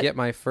 I didn't But- get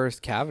my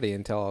first cavity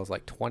until I was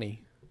like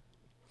 20.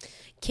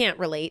 Can't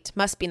relate.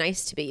 Must be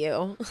nice to be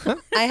you.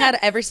 I had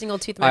every single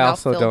tooth in my I mouth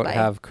also filled don't by.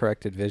 have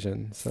corrected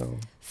vision, so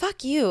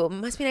Fuck you.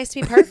 Must be nice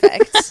to be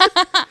perfect.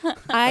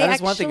 That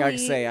is one thing I can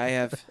say. I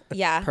have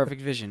Yeah.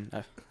 perfect vision.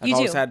 I've You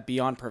always do. had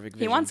beyond perfect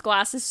vision. he wants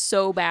glasses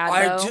so bad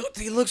I though. do.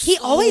 They look. He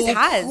so always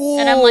has. cool.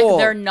 And I'm like,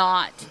 they're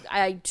not.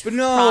 I But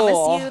no.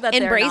 promise you that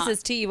And they're braces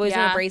not. too. You've always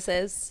Yeah. wanted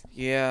braces.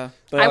 Yeah,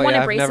 I but Oh, wanted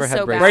yeah, I've braces never had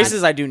so bad.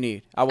 braces I do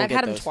need. I will I've get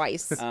had them those.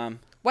 twice. Um,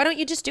 Why don't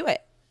you just do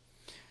it?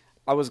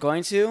 I was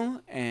going to,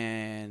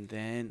 and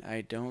then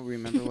I don't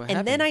remember what happened.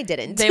 And then I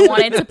didn't. They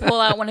wanted to pull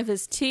out one of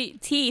his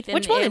teeth, and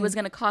Which one? it was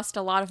going to cost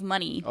a lot of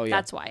money. Oh, yeah.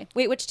 That's why.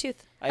 Wait, which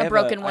tooth? I a have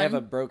broken I have a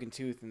one. broken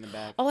tooth in the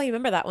back. Oh, I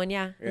remember that one.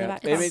 Yeah. in the Yeah,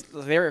 back.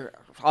 they were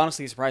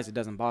honestly surprised it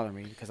doesn't bother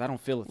me because I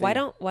don't feel a thing. Why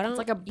don't It's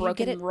like a you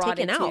broken, get it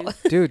rotted taken out?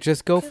 tooth. dude,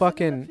 just go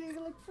fucking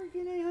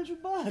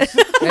 $800.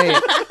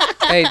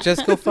 hey,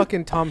 just go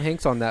fucking Tom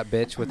Hanks on that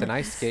bitch with an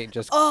ice skate.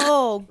 Just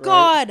Oh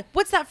God,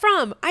 what's that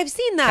from? I've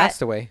seen that.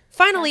 Castaway.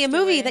 Finally, a movie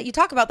Castaway. that you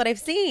talk about that I've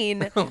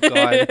seen. Oh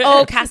god,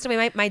 Oh,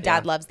 Castaway. My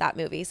dad Yeah. loves that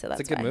movie, so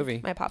that's a good why. movie.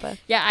 My papa.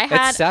 Yeah, I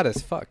had. it's sad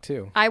as fuck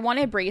too. I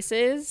wanted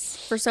braces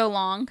for so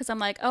long because I'm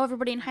like, oh,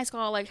 everybody in high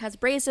school like has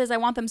braces. I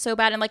want them so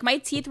bad, and like my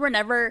teeth were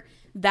never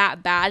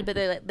that bad,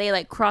 but they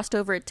like crossed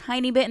over a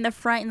tiny bit in the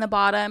front and the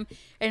bottom.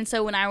 And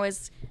so when I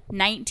was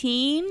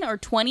 19 or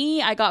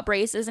 20, I got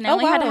braces, and I Oh,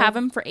 only had to wow. have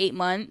them for 8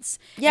 months.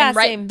 Yeah, and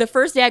right same. the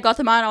first day I got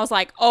them on, I was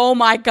like, oh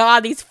my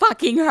god, these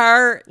fucking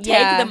hurt.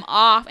 Yeah. Take them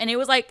off, and it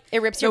was like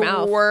It rips the your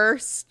mouth.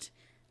 worst.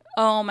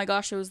 Oh my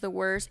gosh, it was the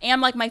worst.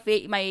 And like my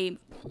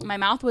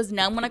mouth was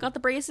numb when I got the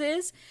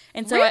braces,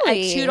 and so I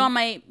Really? chewed on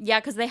my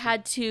because they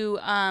had to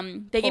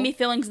they gave me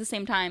fillings at the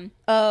same time.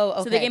 Oh,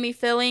 okay. So they gave me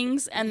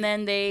fillings, and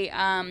then they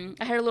I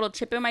had a little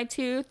chip in my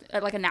tooth,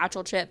 like a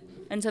natural chip,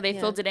 and so they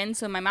filled it in,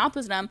 so my mouth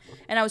was numb,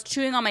 and I was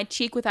chewing on my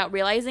cheek without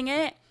realizing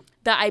it.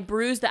 That I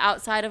bruised the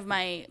outside of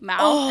my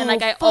mouth, and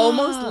like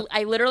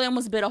I literally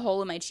almost bit a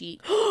hole in my cheek.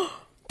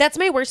 That's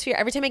my worst fear.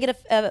 Every time I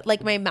get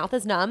like my mouth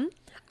is numb,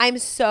 I'm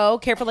so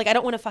careful. Like I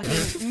don't want to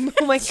fucking.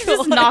 Oh my god!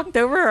 Just knocked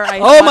over her ice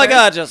Oh my water.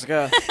 God,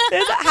 Jessica.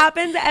 This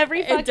happens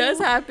every. It does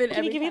happen. Can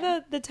every you give me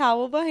time. the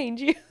towel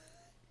behind you?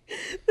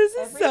 This is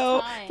Every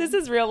so. time. This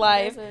is real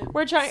life. There's a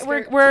We're trying.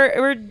 skirt.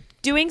 We're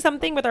doing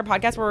something with our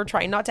podcast where we're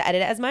trying not to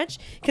edit it as much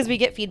because we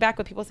get feedback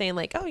with people saying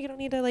like, oh, you don't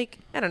need to like.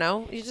 I don't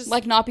know. You just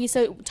Like not be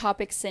so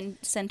topic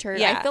centered.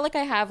 Yeah. I feel like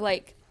I have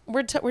like we're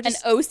an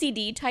just.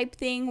 OCD type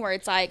thing where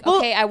it's like, Well,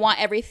 okay, I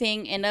want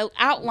everything in an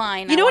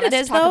outline. You know I what want it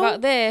us is, to talk though?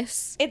 about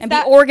this It's and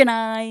that- be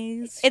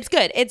organized. It's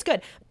good. It's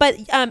good. But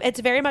it's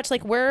very much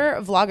like we're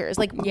vloggers.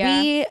 Like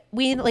Yeah.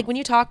 we like when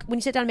you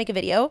sit down and make a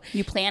video,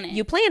 you plan it.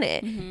 you plan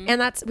it.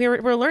 And that's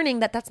we're learning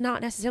that that's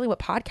not necessarily what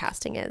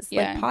podcasting is.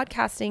 Yeah. Like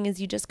podcasting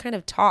is you just kind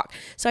of talk.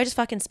 So I just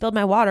fucking spilled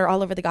my water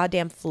all over the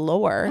goddamn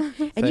floor.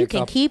 And you Thanks. can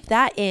I'll- keep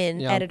that in,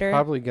 Yeah, editor.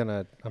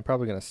 I'm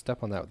probably gonna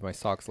step on that with my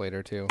socks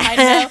later too. I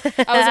know.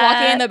 I was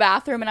walking in the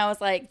bathroom and I was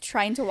like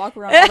trying to walk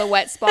around all the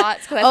wet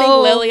spots because I think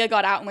Oh. Lilia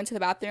got out and went to the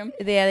bathroom.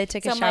 Yeah, they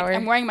took So a I'm shower. like,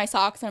 I'm wearing my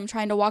socks and I'm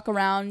trying to walk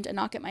around and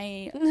not get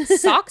my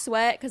socks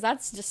wet because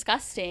that's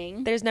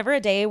disgusting. There's never a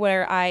day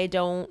where I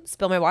don't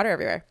spill my water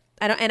everywhere.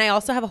 I don't, and I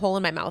also have a hole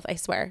in my mouth. I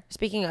swear.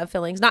 Speaking of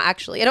fillings, not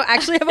actually. I don't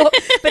actually have a hole,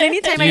 but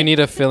anytime Do you need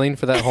a filling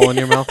for that hole in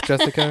your mouth,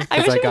 Jessica? I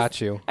wish Because I it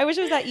got you. I wish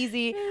it was that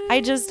easy.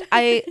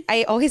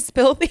 I always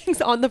spill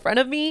things on the front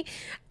of me.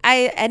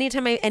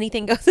 Anytime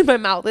anything goes in my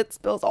mouth, it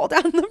spills all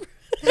down the.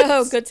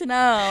 Oh, good to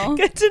know.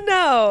 Good to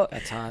know.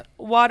 That's hot.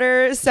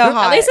 Water so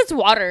hot. At least it's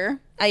water.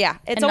 Yeah,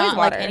 it's and always not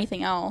water. like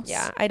anything else.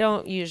 Yeah, I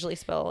don't usually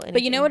spill anything.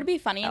 But you know what would be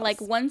funny? else. Like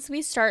once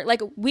we start,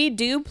 like we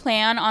do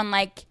plan on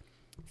like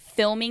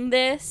filming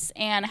this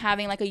and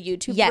having like a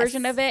YouTube Yes.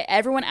 version of it.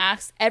 Everyone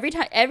asks every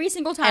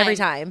single time. Every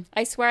time.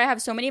 I swear I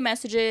have so many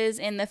messages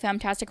in the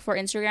Fantastic Four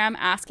Instagram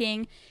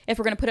asking if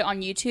we're gonna put it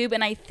on YouTube,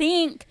 and I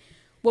think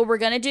what we're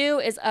gonna do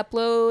is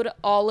upload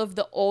all of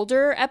the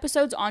older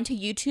episodes onto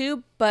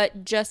YouTube,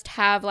 but just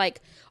have like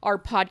our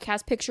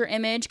podcast picture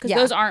image because Yeah.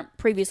 those aren't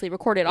previously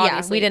recorded. Yeah,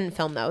 Obviously, we didn't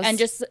film those. and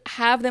just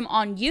have them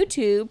on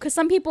YouTube because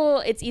some people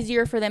it's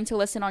easier for them to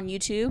listen on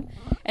YouTube.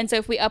 And so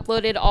if we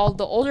uploaded all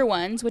the older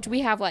ones, which we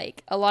have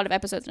like a lot of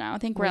episodes now, I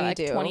think we're at We like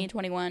do. 20,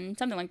 21,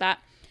 something like that.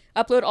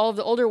 Upload all of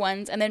the older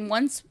ones, and then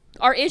once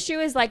our issue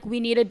is like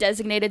we need a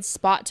designated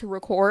spot to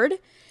record,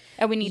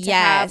 and we need to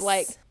have Yes.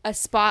 like a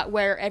spot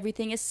where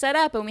everything is set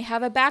up and we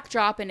have a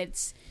backdrop and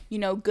it's, you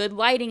know, good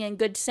lighting and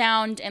good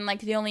sound. And like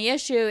the only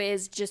issue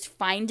is just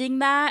finding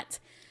that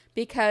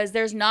because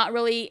there's not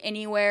really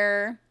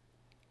anywhere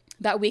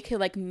that we could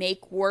like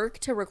make work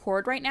to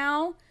record right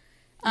now.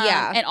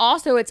 Yeah. And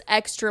also it's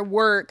extra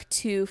work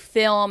to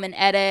film and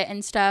edit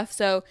and stuff.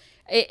 So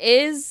it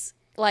is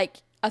like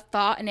a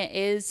thought and it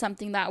is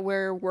something that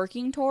we're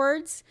working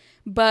towards,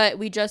 but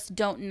we just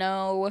don't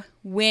know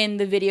when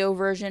the video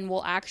version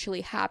will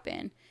actually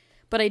happen.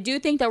 But I do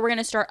think that we're going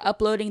to start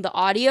uploading the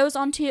audios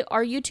onto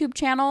our YouTube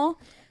channel.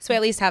 so we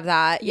at least have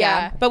that. Yeah.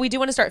 Yeah. But we do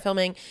want to start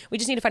filming. We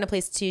just need to find a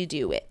place to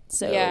do it.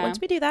 So Yeah. once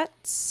we do that,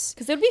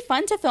 Because it would be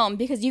fun to film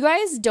because you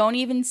guys don't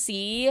even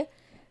see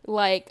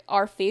like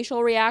our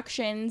facial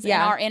reactions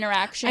Yeah. and our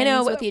interactions I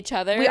know with each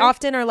other. we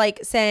often are like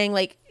saying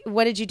like,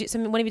 what did you do?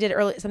 One of you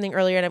did something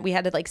earlier and we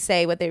had to like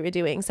say what they were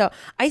doing. So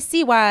I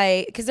see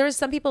why, because there was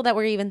some people that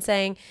were even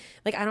saying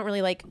like, I don't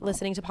really like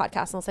listening to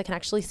podcasts unless I can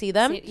actually see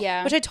them.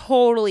 Yeah. Which I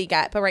totally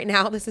get. But right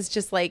now this is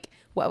just like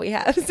what we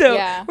have. So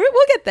Yeah. we'll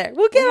get there.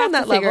 We'll get We on have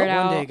that to figure level. it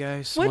out. One day,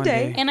 guys. One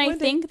day. And I One day.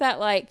 think that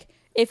like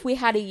if we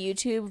had a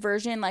YouTube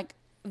version, like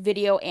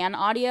video and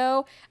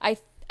audio,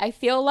 I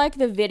feel like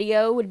the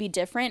video would be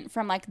different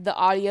from like the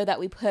audio that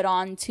we put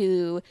on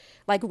to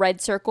like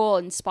Red Circle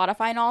and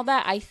Spotify and all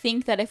that. I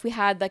think that if we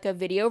had like a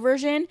video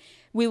version,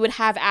 we would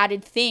have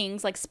added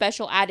things like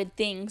special added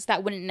things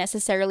that wouldn't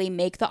necessarily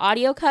make the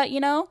audio cut, you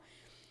know?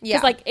 Yeah.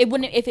 Because like it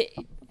wouldn't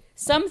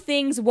some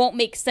things won't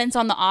make sense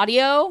on the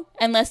audio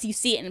unless you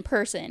see it in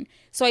person.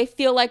 So I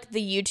feel like the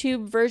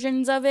YouTube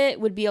versions of it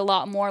would be a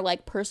lot more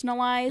like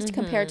personalized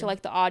compared to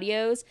like the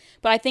audios.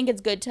 But I think it's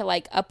good to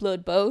like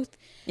upload both.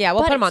 Yeah,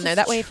 we'll But put them on it's there.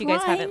 just That way, if you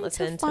guys haven't trying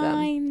listened to them.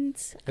 find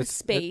a It's-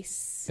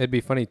 space. It'd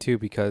be funny too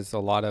because a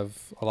lot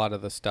of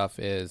the stuff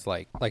is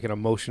like an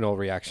emotional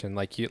reaction,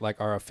 like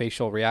our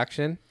facial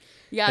reaction,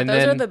 Yeah, and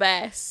those are then- the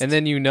best. and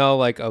then you know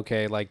like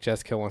okay, like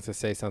Jessica wants to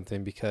say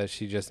something because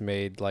she just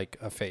made like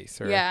a face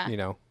or Yeah. you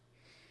know.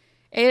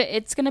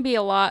 It's going to be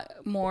a lot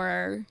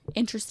more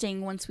interesting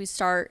once we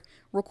start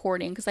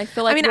recording because I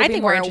feel like I mean, we'll I be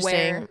think more we're interesting.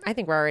 aware. I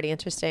think we're already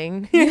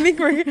interesting. I think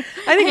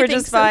we're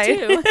just so, fine.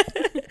 too.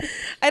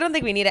 I don't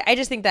think we need it. I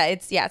just think that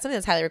it's something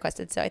that's highly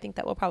requested. So I think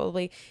that we'll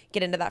probably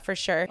get into that for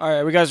sure. All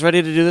right, we guys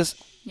ready to do this?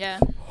 Yeah.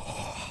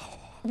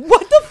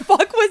 What the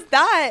fuck was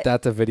that?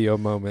 That's a video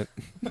moment.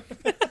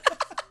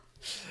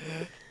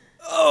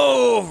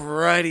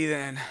 Alrighty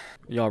then.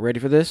 Y'all ready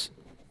for this?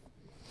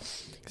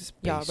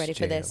 Y'all ready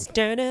for this?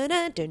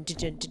 Yeah,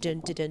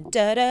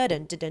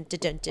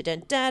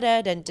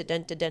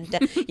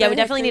 we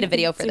definitely need a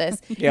video for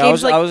this. Yeah,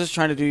 Gabe's I was just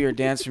trying to do your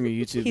dance from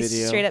your YouTube he's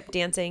video. straight up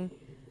dancing.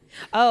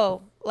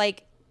 Oh,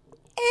 like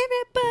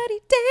everybody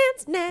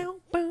dance now,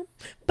 boom,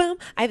 boom.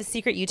 I have a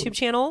secret YouTube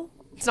channel.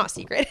 It's not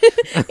secret.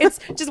 It's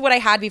just what I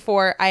had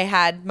before I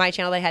had my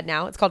channel that I had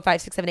now. It's called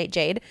 5678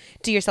 Jade.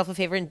 Do yourself a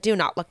favor and do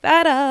not look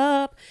that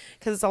up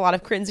because it's a lot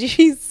of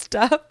cringy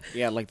stuff.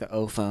 Yeah, like the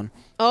O phone.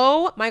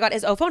 Oh my God,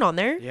 is Ophone on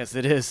there? Yes,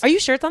 it is. Are you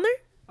sure it's on there?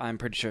 I'm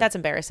pretty sure. That's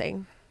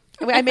embarrassing.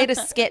 I made a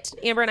skit.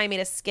 Amber and I made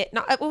a skit.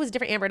 Not what was a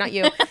different Amber, not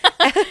you.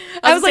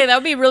 I was like, that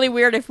would be really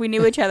weird if we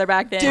knew each other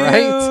back then.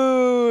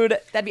 dude,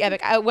 that'd be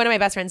epic. One of my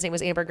best friends' name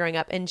was Amber growing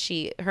up, and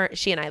she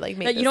and I like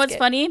made. You know what's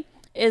funny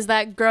is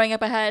that growing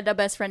up, I had a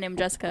best friend named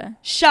Jessica.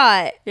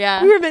 Shut.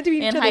 Yeah. We were meant to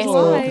be In each high other's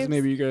school. because lives.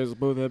 maybe you guys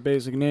both have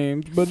basic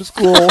names, but it's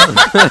cool.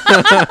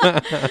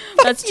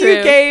 That's true.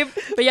 You, Gabe.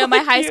 But yeah, my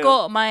Fuck high you.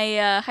 school,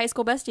 high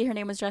school bestie, her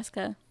name was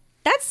Jessica.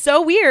 That's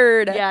so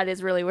weird. Yeah, it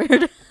is really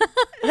weird.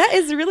 That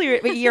is really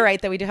weird. But you're right,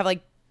 though. We do have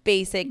like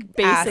basic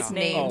ass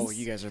names. Oh,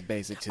 you guys are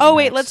basic too. Oh,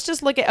 wait. Let's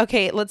just look at.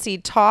 Okay, let's see.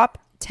 Top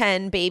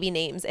 10 baby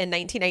names in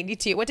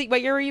 1992.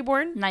 What year were you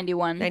born?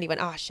 91. 91.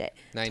 Oh, shit.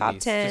 90s. Top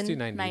Just 10 do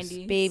 90s.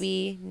 90s.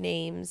 baby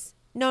names.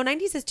 No,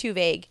 90s is too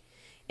vague.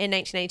 In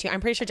 1992,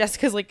 I'm pretty sure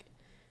Jessica's like.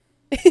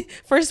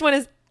 First one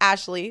is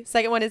Ashley.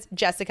 Second one is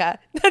Jessica.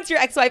 That's your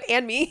ex-wife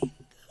and me.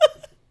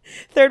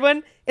 Third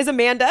one is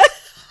Amanda.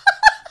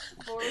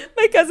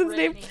 My cousin's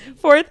name.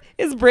 Fourth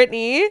is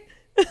Brittany.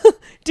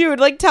 Dude,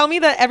 like tell me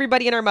that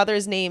everybody in our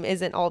mother's name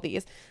isn't all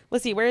these.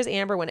 Let's see, where is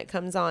Amber when it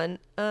comes on?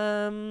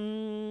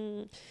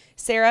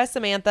 Sarah,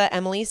 Samantha,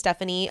 Emily,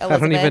 Stephanie, Elizabeth.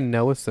 I don't even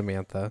know a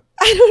Samantha.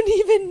 I don't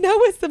even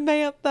know a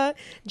Samantha.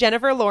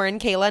 Jennifer, Lauren,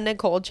 Kayla,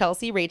 Nicole,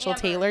 Chelsea, Rachel,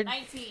 Amber, Taylor.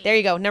 19. There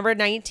you go. Number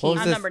 19. What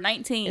was I'm this? number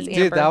 19. Is Dude,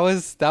 Amber.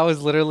 that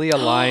was literally a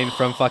line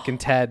from fucking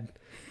Ted.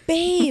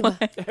 Babe.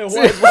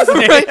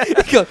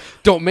 Go,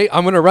 Don't make.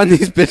 I'm gonna run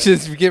these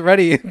bitches. Get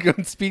ready. Go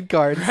on speed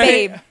cards.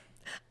 Babe,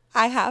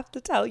 I have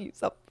to tell you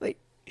something.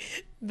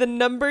 The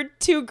number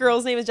 2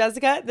 girl's name is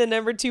Jessica. The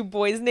number 2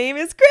 boy's name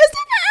is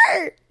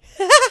Christopher.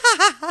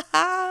 Oh,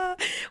 Am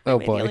I the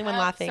boy. only one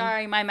laughing?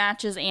 Sorry, my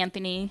match is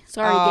Anthony.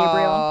 Sorry,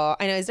 Gabriel. Oh,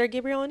 I know. Is there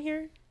Gabriel in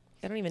here?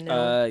 I don't even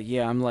know.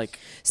 Yeah, I'm like.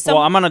 Some-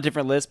 well, I'm on a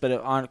different list, but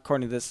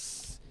according to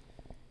this,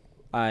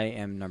 I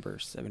am number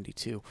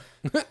 72.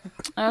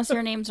 Oh, so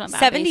your name's not that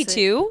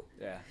 72?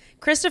 Yeah.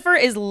 Christopher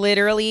is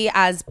literally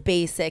as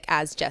basic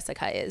as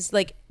Jessica is.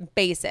 Like,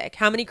 basic.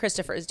 How many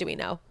Christophers do we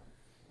know?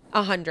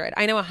 100.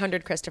 I know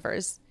 100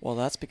 Christophers. Well,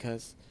 that's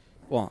because.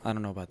 Well, I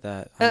don't know about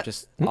that. I'm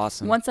just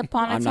awesome. Once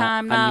upon a I'm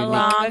time, I'm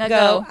not unique. long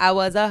ago. I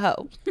was a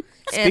hoe. Speak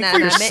for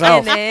I'm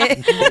yourself. in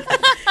it.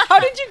 How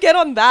did you get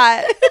on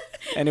that?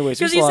 Anyways,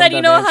 Because you said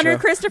you know 100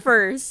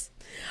 Christophers.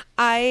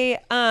 I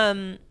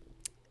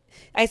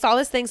saw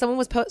this thing.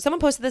 Someone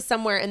posted this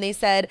somewhere, and they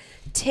said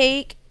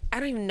take. I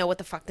don't even know what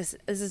the fuck this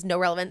is. No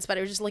relevance, but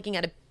I was just looking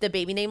at the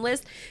baby name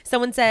list.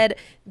 Someone said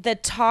the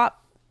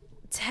top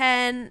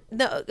 10.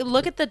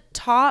 Look at the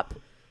top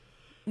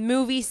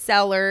movie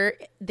seller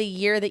the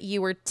year that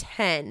you were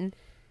 10,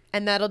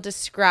 and that'll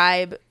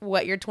describe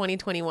what your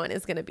 2021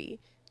 is going to be.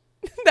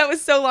 That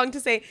was so long to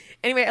say.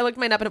 Anyway, I looked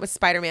mine up, and it was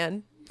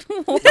Spider-Man.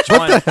 Which What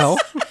one? the hell?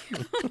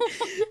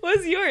 What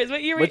was yours?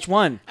 What year? Which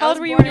one? How old was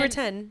were you born when you were in-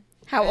 10?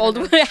 How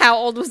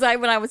old was I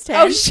when I was 10?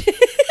 Oh shit!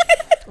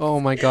 Oh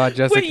my God,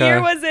 Jessica. What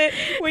year was it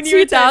when you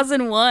were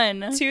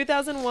 2001.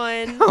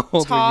 2001. How old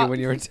were top you when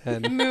you were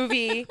 10?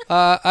 movie.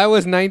 I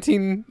was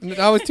 19.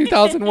 I was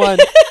 2001.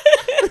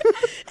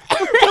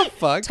 What the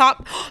fuck?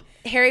 Top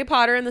Harry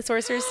Potter and the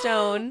Sorcerer's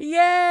Stone.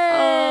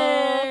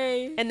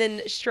 Yay! And then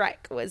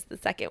Shrek was the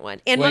second one.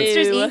 And What-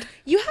 Monsters Ew. Inc.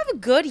 You have a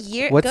good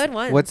year. What's good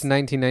ones.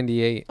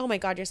 1998? Oh my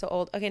God, you're so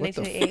old. Okay, What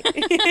the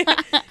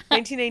 1998.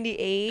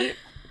 1998.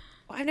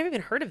 Oh, I've never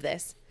even heard of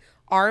this.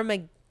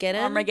 Armageddon.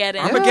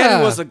 Armageddon. Armageddon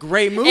Yeah. was a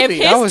great movie. If his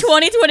That was-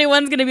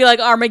 2021 is going to be like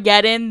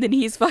Armageddon, then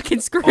he's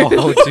fucking screwed.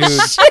 Oh, dude.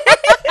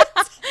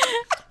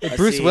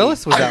 Bruce see.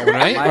 Willis was that one,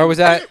 right? Mine- Or was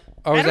that?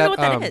 Or I was don't know what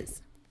that? that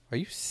is. Are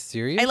you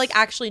serious? I like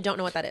actually don't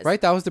know what that is. Right,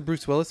 that was the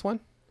Bruce Willis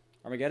one.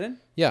 Armageddon?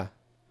 Yeah.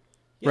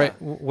 Yeah.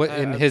 Right. What?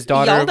 And his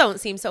Y'all daughter. don't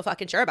seem so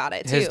fucking sure about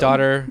it, too. His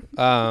daughter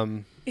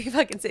You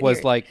fucking sit was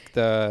here. like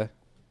the.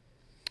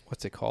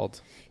 What's it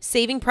called?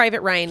 Saving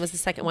Private Ryan was the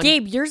second one.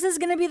 Gabe, yours is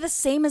going to be the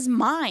same as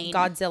mine.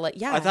 Godzilla.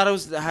 Yeah. I thought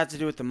it had to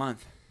do with the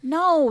month.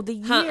 No,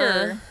 the Uh-uh.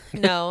 year.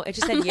 No, it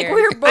just said Like, year.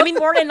 we were both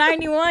born in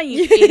 91,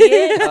 you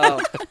idiot.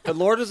 But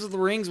Lord of the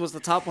Rings was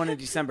the top one in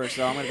December,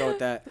 so I'm gonna go with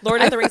that.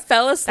 Lord of the I Rings.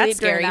 fell asleep That's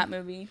during scary. that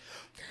movie.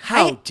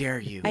 How dare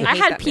you? I I hate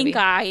had that pink movie.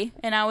 eye,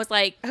 and I was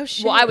like, Oh,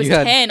 shit. well, I was You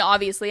had- 10,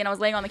 obviously, and I was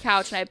laying on the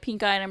couch, and I had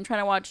pink eye, and I'm trying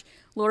to watch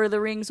Lord of the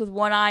Rings with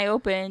one eye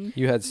open.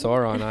 You had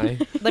Sauron eye.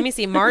 Let me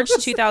see. March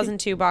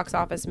 2002 box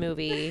office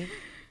movie.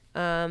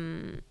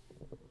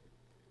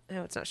 Oh,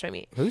 it's not showing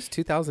me. Who's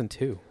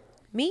 2002?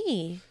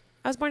 Me.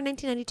 I was born in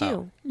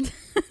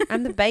 1992.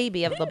 I'm the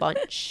baby of the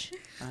bunch.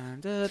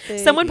 I'm the baby.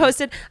 Someone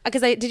posted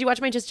because did you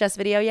watch my Just Jess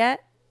video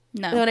yet?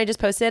 No. The one I just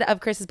posted of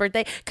Chris's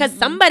birthday because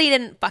somebody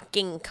didn't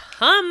fucking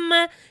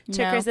come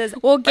to No. Chris's.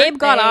 Well, Gabe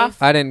got birthday.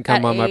 off. I didn't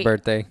come At on my 8.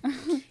 birthday.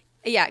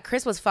 Yeah,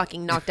 Chris was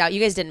fucking knocked out.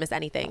 You guys didn't miss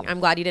anything. I'm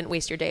glad you didn't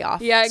waste your day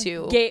off. Yeah,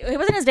 to it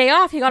wasn't his day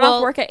off. He got Well,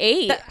 off work at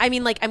 8. I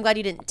mean, like, I'm glad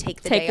you didn't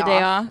take the Take day the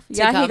day off. to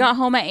Yeah, he come. got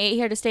home at 8. He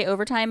had to stay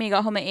overtime, and he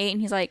got home at 8,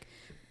 and he's like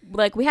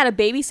we had a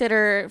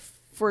babysitter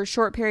for a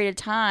short period of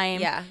time.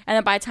 Yeah. And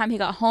then by the time he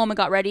got home and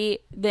got ready,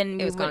 then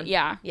It was gone.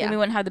 Yeah. Yeah. Then we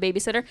wouldn't have the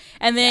babysitter.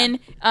 And then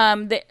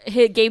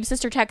Gabe's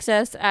sister texts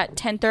us at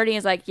 10:30 and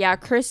is like, yeah,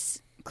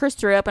 Chris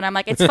threw up, and I'm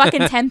like, it's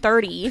fucking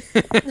 10:30.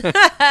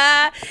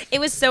 It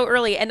was so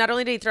early, and not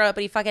only did he throw up,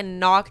 but he fucking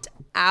knocked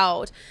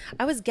out.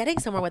 I was getting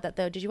somewhere with that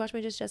though. Did you watch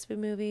my Just Jess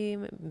movie?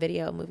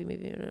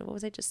 What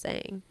was I just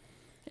saying?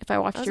 If I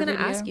watched I was your gonna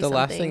video. ask you The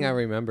last something. thing I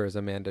remember is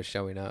Amanda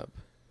showing up.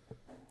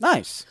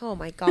 Nice. Oh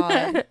my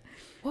god.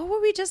 What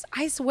were we just?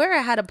 I swear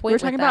I had a point. We were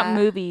talking with about that.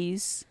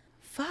 movies.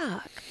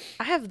 Fuck.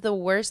 I have the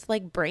worst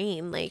like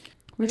brain. Like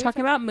We were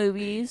talking about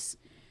movies,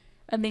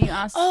 and then you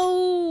asked.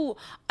 oh,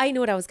 I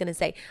know what I was gonna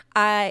say.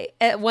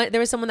 There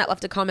was someone that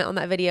left a comment on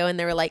that video, and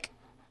they were like,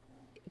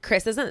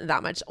 "Chris isn't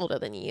that much older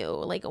than you.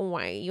 Like,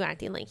 why are you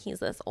acting like he's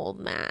this old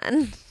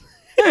man?"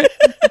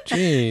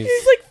 Jeez.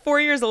 He's like 4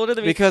 years older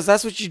than me. Because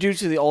that's what you do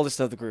to the oldest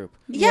of the group.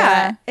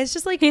 Yeah, it's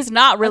just like He's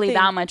not really thing.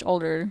 that much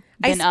older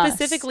I than us.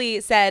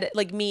 specifically said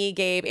like me,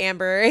 Gabe,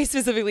 Amber. I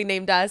specifically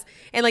named us,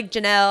 and like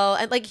Janelle,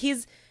 and like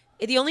he's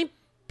the only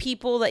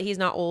people that he's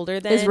not older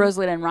than is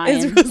Rosalind and Is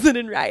Ryan. Rosalind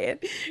and Ryan.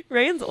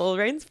 Ryan's old.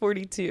 Ryan's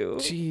 42.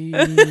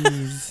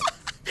 Jeez.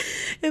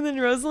 And then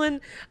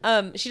Rosalind,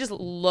 she just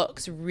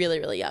looks really,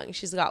 really young.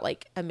 She's got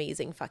like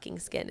amazing fucking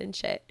skin and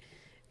shit.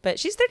 But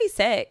she's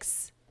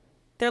 36.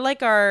 They're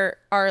like our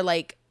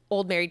like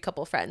old married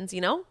couple friends,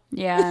 you know?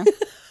 Yeah.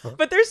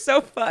 But they're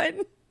so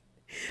fun.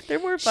 They're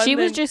more fun. She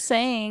was than just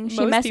saying,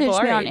 she most people messaged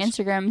our me on age.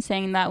 Instagram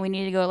saying that we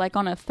need to go like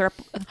on a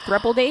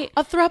throuple date.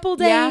 a throuple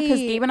day. Yeah, because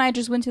Gabe and I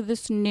just went to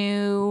this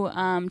new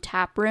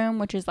tap room,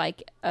 which is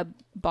like a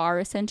bar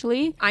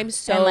essentially. I'm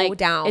so And, like,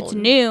 down. It's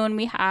new, and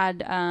we had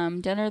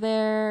dinner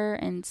there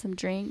and some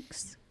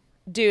drinks.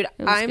 Dude,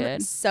 was I'm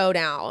good. so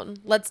down.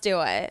 Let's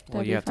do it.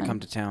 Well, That'd you be have to fun. come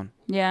to town.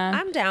 Yeah.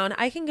 I'm down.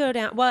 I can go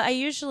down. Well,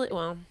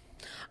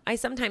 I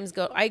sometimes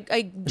go.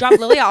 I drop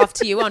Lilia off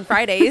to you on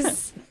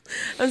Fridays.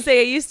 I'm saying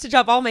I used to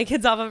drop all my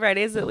kids off on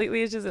Fridays, but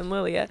lately it's just in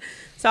Lilia.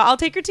 So I'll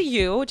take her to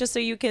you just so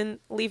you can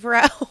leave her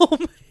at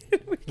home.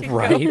 We can go.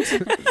 Right?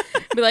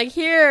 Be like,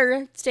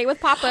 here, stay with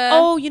Papa.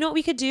 Oh, you know what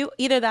we could do?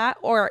 Either that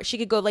or she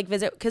could go like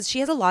visit because she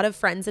has a lot of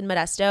friends in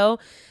Modesto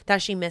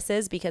that she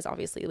misses because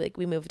obviously like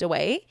we moved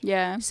away.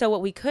 Yeah. So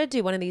what we could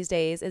do one of these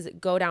days is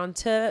go down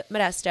to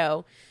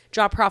Modesto,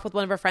 drop her off with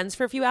one of her friends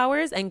for a few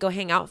hours and go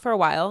hang out for a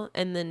while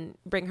and then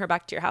bring her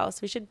back to your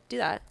house. We should do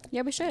that.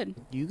 Yeah, we should.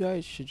 You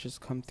guys should just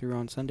come through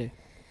on Sunday.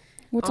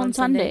 What's on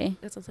Sunday?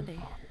 It's on Sunday.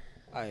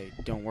 I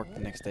don't work the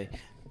next day.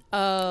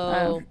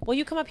 Oh. Well,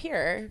 you come up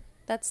here.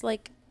 That's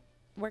like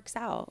works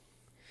out.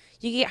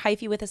 You can get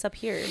hyphy with us up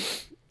here.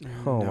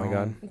 Oh my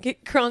God.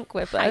 Get crunk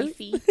with us.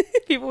 Hyphy.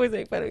 People always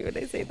make fun of me when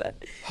I say that.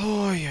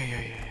 Oh, yeah.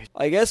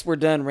 I guess we're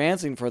done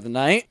ranting for the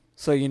night.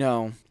 So,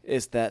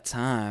 it's that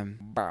time.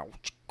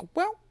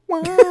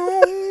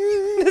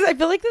 I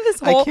feel like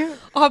this I whole can't-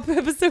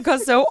 episode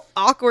got so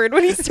awkward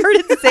when he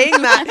started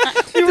saying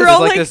that. We were This is all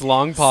like like this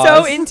long pause.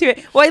 so into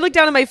it. Well, I looked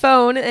down at my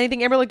phone, and I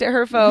think Amber looked at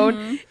her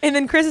phone, and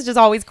then Chris is just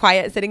always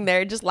quiet, sitting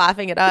there, just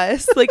laughing at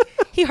us. Like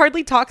he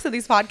hardly talks to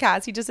these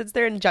podcasts. He just sits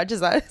there and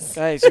judges us.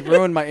 Guys, you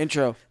ruined my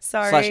intro.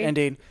 Sorry. /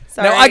 ending.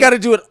 Sorry. Now I got to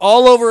do it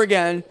all over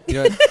again. You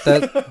know,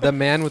 the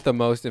man with the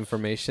most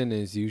information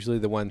is usually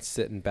the one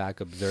sitting back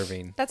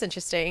observing. That's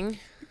interesting.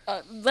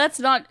 Let's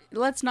not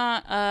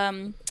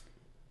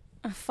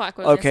fuck.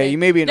 What was I Okay, gonna say? you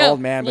may be an No,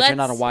 old man, but you're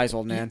not a let's- wise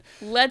old man.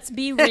 Let's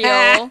be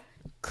real.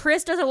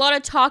 Chris does a lot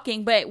of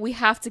talking, but we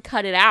have to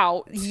cut it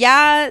out.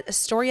 Yeah,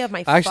 story of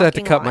my. I actually had to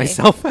fucking cut life.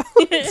 myself out.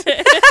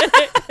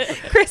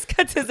 Chris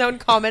cuts his own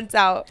comments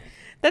out.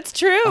 That's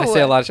true. I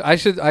say a lot. I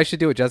should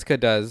do what Jessica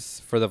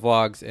does for the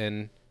vlogs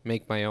and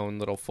make my own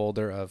little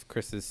folder of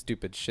Chris's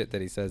stupid shit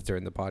that he says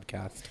during the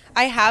podcast.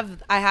 I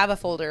have a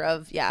folder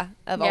of all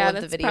of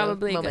that's the video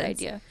probably moments. a good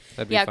idea.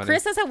 That'd be Yeah, funny.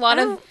 Chris has a lot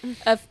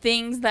of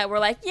things that we're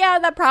like, yeah,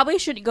 that probably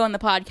shouldn't go in the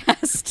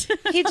podcast.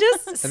 He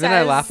just And then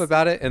I laugh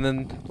about it, and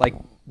then like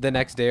the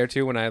next day or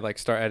two when I like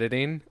start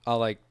editing, I'll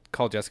like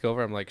call Jessica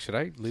over. I'm like, should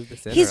I leave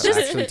this in He's or just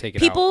actually take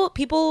it out?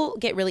 people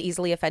get really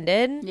easily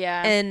offended.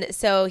 Yeah. and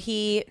so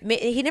he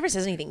never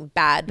says anything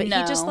bad, but he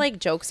just No. like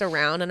jokes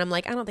around, and I'm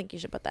like, I don't think you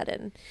should put that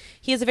in.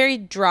 He has a very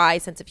dry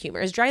sense of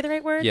humor. Is dry the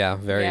right word? Yeah,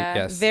 very Yeah.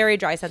 yes. Very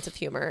dry sense of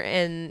humor,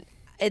 and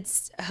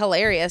it's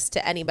hilarious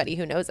to anybody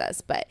who knows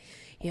us. But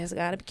you guys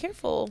gotta be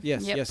careful.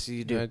 Yes, Yep. yes,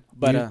 you do. Uh,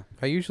 But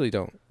I usually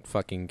don't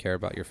fucking care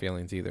about your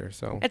feelings either.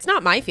 So It's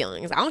not my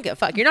feelings. I don't give a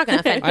fuck. You're not gonna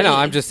offend me. I know.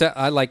 I'm just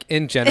like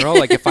in general.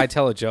 Like if I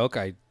tell a joke,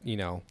 it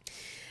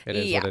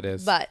is what it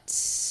is.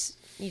 But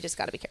You just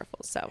got to be careful.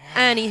 So,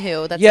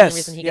 anywho, that's Yes, the only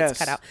reason he yes. gets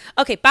cut out.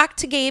 Okay, back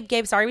to Gabe.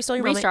 Gabe, sorry we stole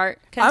your Restart.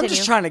 moment. Continue. I'm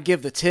just trying to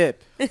give the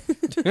tip. You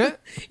want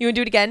to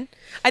do it again?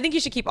 I think you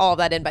should keep all of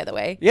that in, by the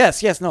way.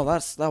 Yes, no,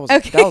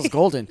 that was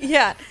golden.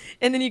 Yeah,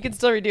 and then you can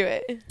still redo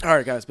it. All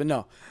right, guys, but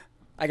no,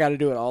 I got to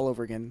do it all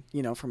over again.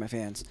 For my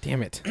fans.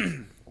 Damn it.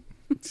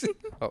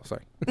 Oh,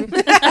 sorry.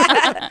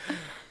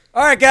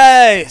 All right,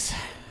 guys,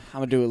 I'm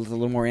gonna do it with a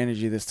little more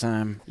energy this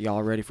time.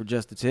 Y'all ready for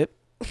just the tip?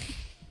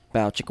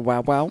 Bow chicka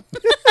wow wow.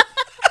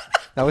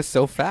 That was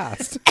so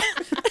fast.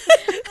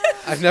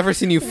 I've never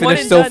seen you One finish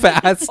and so done.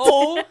 fast.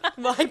 Oh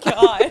my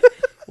god!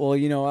 Well,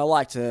 I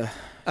like to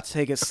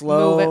take it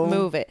slow.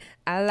 Move it.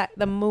 I like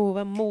the move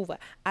it.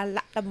 I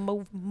like the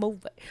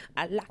move it.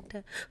 I like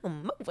to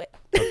move it.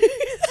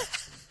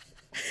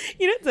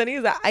 You know what's funny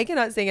is that I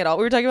cannot sing at all.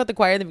 We were talking about the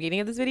choir in the beginning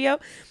of this video.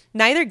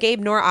 Neither Gabe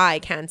nor I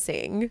can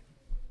sing,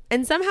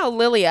 and somehow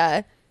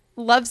Lilia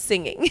loves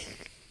singing.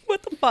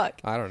 What the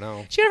fuck? I don't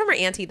know. She got it from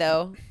her auntie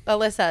though.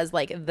 Alyssa is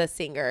like the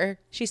singer.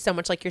 She's so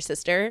much like your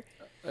sister.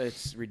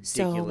 It's ridiculous.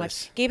 So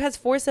much. Gabe has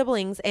 4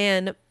 siblings,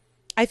 and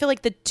I feel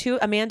like the 2,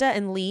 Amanda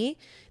and Lee,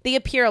 they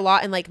appear a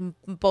lot in like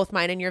both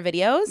mine and your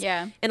videos.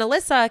 Yeah. And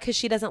Alyssa, because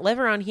she doesn't live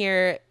around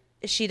here,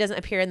 she doesn't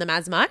appear in them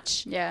as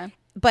much. Yeah.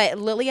 But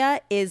Lilia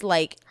is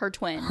like Her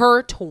twin.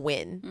 her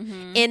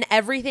twin in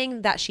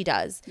everything that she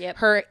does. Yep.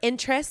 Her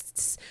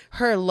interests,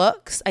 her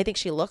looks. I think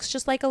she looks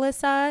just like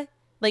Alyssa.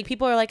 Like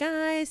people are like,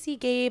 I see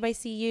Gabe, I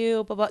see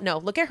you, blah, blah. No,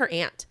 look at her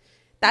aunt.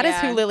 That is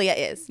who Yeah. Lilia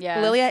is.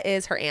 Yeah. Lilia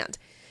is her aunt.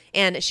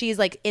 And she's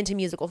like into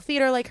musical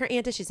theater like her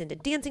aunt is. She's into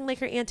dancing like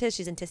her aunt is.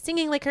 She's into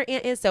singing like her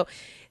aunt is. So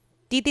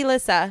Diti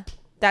Lissa,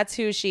 that's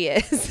who she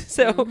is.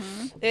 So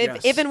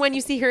if and when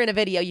you see her in a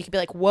video, you could be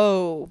like,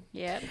 whoa.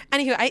 Yep.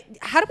 Anywho,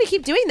 how do we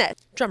keep doing this?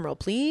 Drum roll,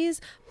 please.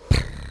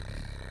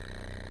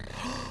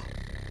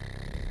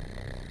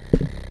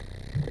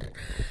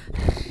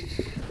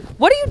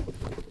 What are you?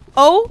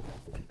 Oh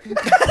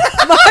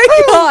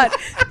my God.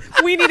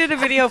 We needed a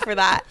video for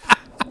that.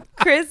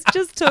 Chris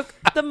just took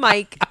the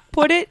mic,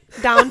 put it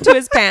down to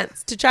his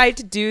pants to try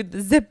to do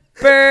the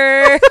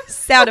zipper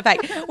sound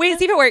effect. Wait,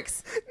 see if it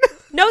works.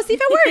 No, see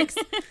if it works.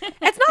 It's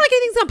not like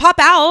anything's going to pop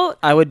out.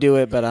 I would do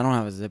it, but I don't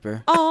have a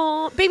zipper.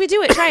 Oh, baby,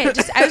 do it. Try it.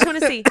 I just want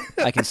to see.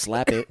 I can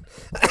slap it.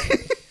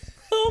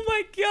 Oh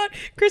my God.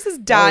 Chris is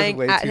dying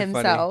way at too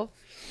himself.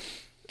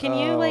 Can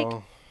you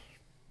Oh.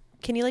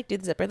 do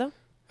the zipper though?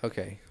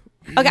 Okay.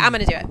 Okay, I'm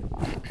going to do it.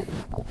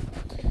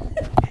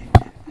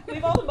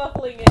 Leave all the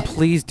muffling in.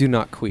 Please do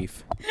not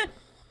queef.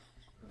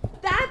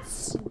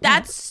 That's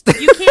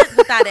you can't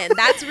put that in.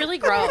 That's really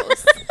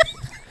gross.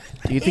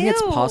 Do you think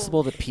it's Ew.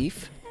 possible to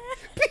peef?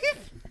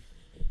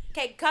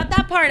 Okay, cut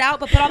that part out,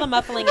 but put all the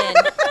muffling in.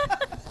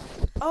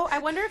 Oh, I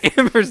wonder if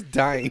Amber's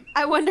dying.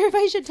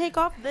 I should take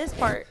off this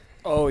part.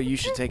 Oh, you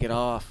should take it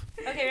off.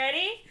 Okay,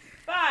 ready?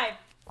 5,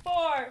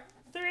 4,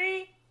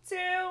 3, 2,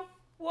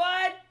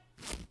 1.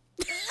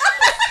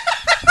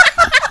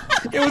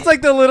 It was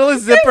like the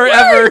littlest zipper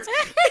ever.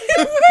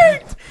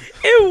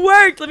 It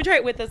worked. Let me try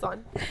it with this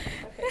on.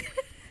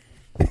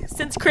 Okay.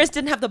 Since Chris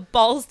didn't have the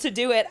balls to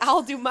do it,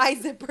 I'll do my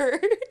zipper.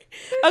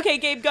 Okay,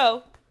 Gabe,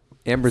 go.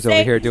 Amber's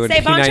over here doing say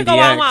P90X. Bonchico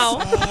wow wow.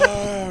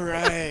 All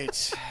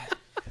right.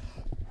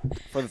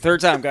 For the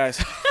third time,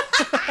 guys.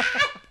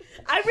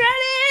 I'm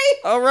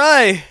ready. All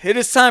right. It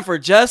is time for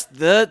just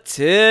the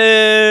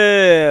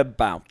tip.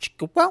 Bow,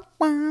 chicka, wow,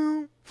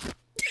 wow.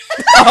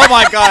 Oh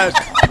my God.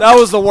 That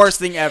was the worst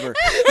thing ever.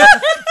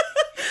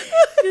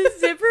 The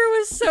zipper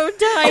was so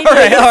tiny. All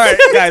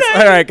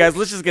right, guys.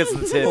 Let's just get to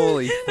the tip.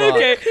 Holy fuck.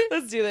 Okay,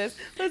 let's do this.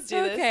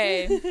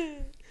 Okay.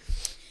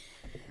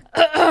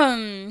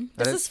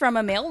 This is from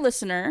a male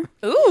listener.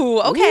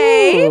 Ooh,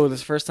 okay. Ooh, this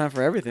is first time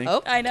for everything.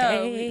 Oh, I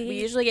know. okay. We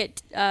usually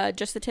get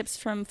just the tips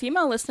from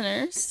female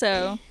listeners,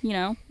 so,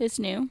 it's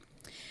new.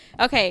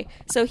 Okay,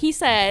 so he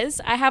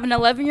says, I have an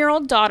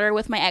 11-year-old daughter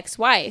with my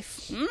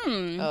ex-wife.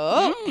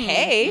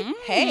 Hey.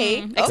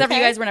 Except for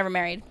you guys were never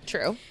married.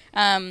 True.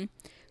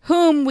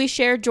 Whom we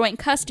share joint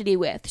custody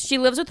with. She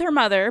lives with her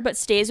mother, but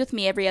stays with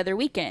me every other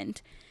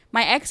weekend.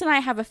 My ex and I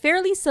have a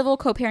fairly civil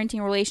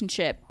co-parenting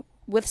relationship,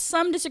 with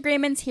some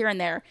disagreements here and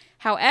there.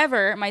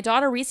 However, my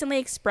daughter recently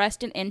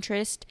expressed an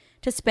interest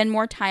to spend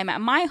more time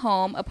at my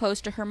home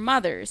opposed to her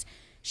mother's.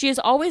 She is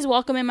always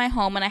welcome in my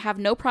home, and I have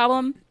no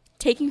problem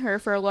taking her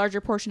for a larger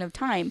portion of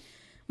time.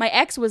 My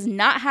ex was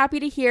not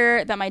happy to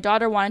hear that my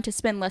daughter wanted to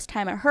spend less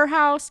time at her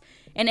house,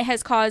 and it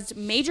has caused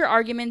major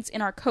arguments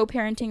in our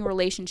co-parenting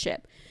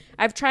relationship.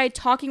 I've tried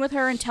talking with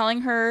her and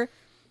telling her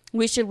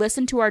we should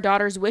listen to our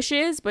daughter's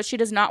wishes, but she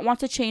does not want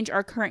to change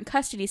our current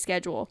custody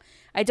schedule.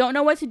 I don't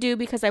know what to do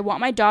because I want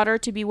my daughter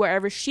to be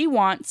wherever she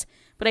wants,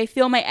 but I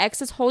feel my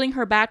ex is holding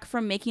her back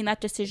from making that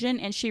decision,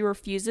 and she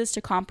refuses to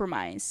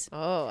compromise.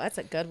 Oh, that's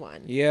a good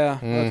one. Yeah,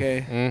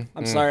 okay.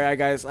 I'm sorry,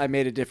 guys. I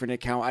made a different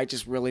account. I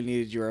just really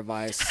needed your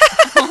advice.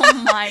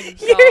 Oh my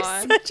God.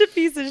 You're such a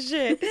piece of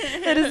shit.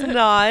 That is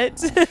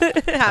not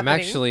happening. I'm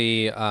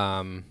actually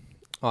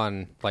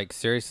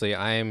seriously,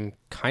 I'm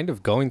kind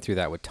of going through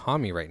that with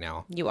Tommy right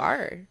now. You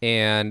are.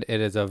 And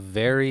it is a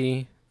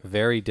very,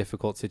 very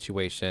difficult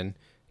situation.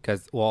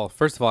 Because, well,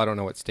 first of all, I don't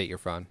know what state you're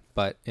from,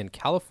 but in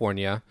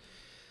California,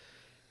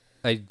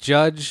 a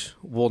judge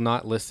will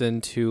not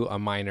listen to a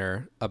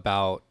minor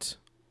about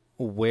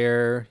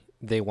where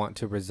they want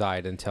to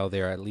reside until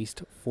they're at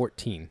least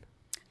 14.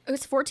 It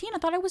was 14. I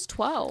thought it was It's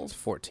 12.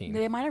 14.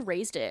 They might have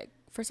raised it.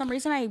 For some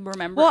reason, I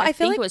remember. Well, I I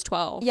feel think like- it was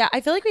 12. Yeah,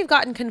 I feel like we've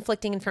gotten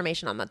conflicting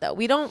information on that though.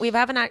 We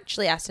haven't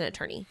actually asked an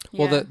attorney.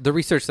 Well, Yeah. the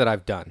research that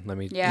I've done, let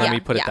me Yeah.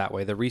 put it Yeah. that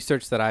way. The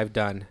research that I've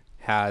done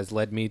has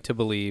led me to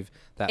believe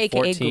that AKA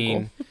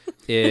 14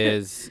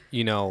 is,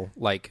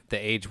 like the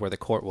age where the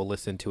court will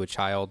listen to a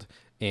child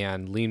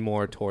and lean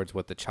more towards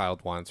what the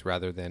child wants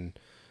rather than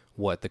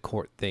what the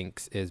court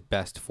thinks is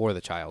best for the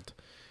child.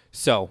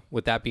 So,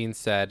 with that being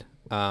said,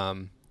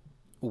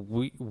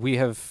 we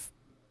have,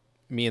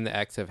 me and the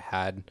ex have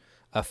had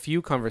a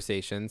few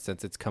conversations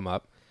since it's come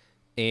up,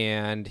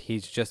 and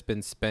he's just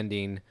been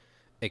spending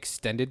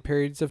extended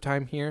periods of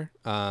time here.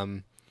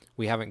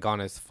 We haven't gone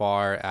as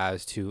far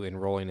as to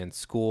enrolling in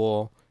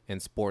school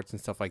and sports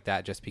and stuff like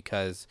that, just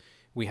because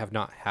we have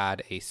not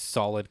had a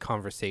solid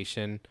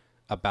conversation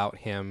about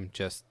him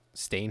just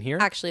staying here.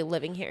 Actually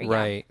living here.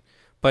 Right.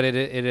 But it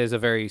is a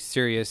very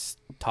serious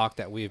talk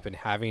that we've been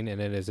having,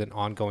 and it is an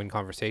ongoing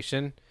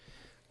conversation.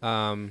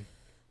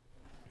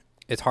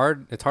 It's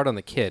hard on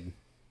the kid,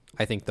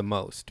 I think, the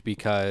most,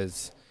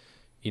 because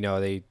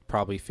they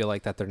probably feel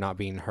like that they're not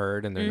being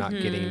heard and they're not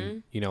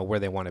getting where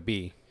they want to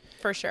be.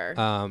 For sure.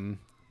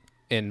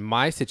 In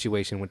my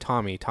situation with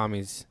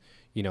Tommy's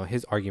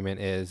his argument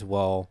is,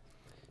 well,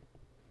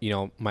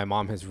 my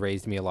mom has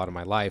raised me a lot of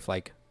my life,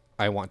 like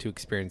I want to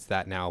experience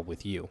that now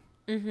with you.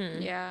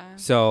 Yeah.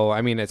 So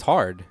I mean, it's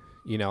hard,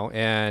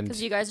 and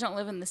Because you guys don't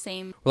live in the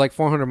same. we're like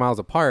 400 miles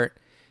apart,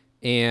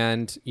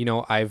 and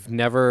I've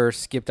never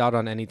skipped out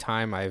on any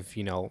time.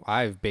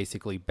 I've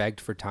basically begged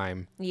for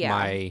time. Yeah.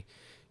 My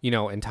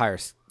entire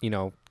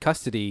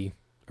custody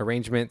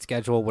arrangement,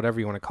 schedule, whatever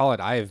you want to call it,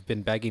 I have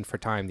been begging for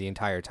time the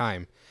entire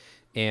time,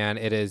 and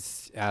it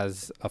is,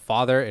 as a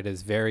father, it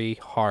is very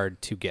hard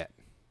to get.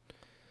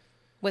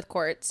 With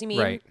courts, you mean?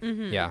 Right.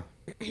 Yeah.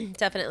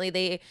 Definitely.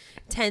 They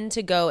tend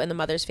to go in the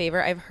mother's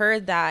favor. I've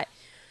heard that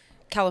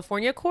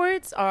California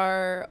courts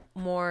are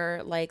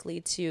more likely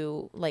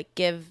to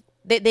give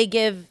they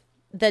give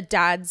the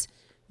dads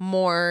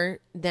more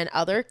than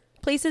other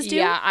places do.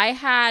 Yeah, I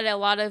had a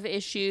lot of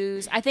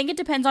issues. I think it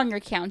depends on your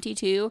county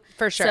too.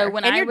 For sure. So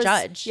when And I your was,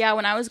 judge. Yeah,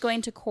 when I was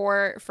going to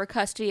court for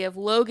custody of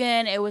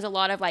Logan, it was a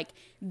lot of like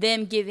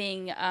them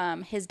giving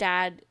his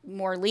dad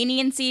more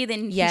leniency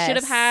than he should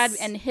have had,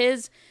 and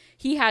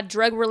he had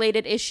drug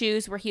related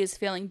issues where he was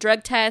failing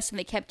drug tests and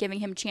they kept giving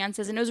him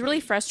chances, and it was really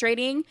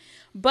frustrating.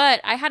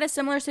 But I had a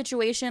similar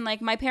situation.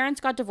 Like, my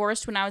parents got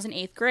divorced when I was in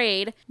 8th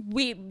grade.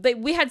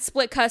 We had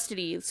split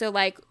custody. So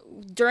like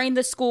during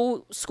the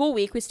school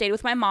week, we stayed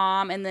with my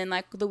mom, and then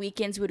like the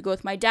weekends we would go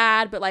with my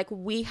dad. But like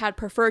we had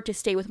preferred to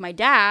stay with my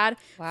dad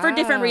for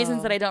different reasons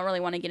Wow. that I don't really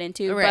want to get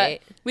into.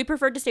 Right. But we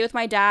preferred to stay with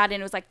my dad,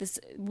 and it was like this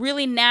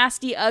really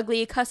nasty,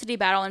 ugly custody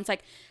battle. And it's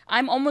like,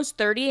 I'm almost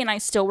 30 and I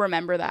still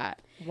remember that.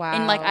 Wow.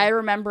 And like I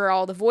remember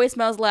all the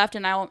voicemails left,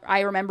 and I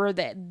remember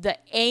the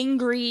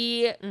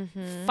angry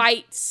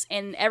fights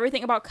and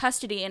everything about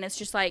custody. And it's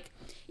just like,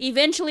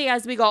 eventually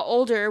as we got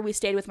older, we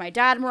stayed with my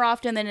dad more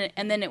often,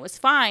 and then it was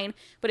fine.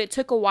 But it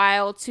took a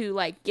while to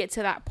like get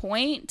to that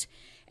point.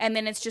 And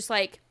then it's just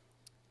like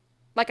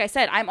I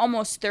said, I'm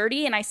almost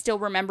 30 and I still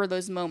remember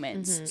those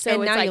moments. So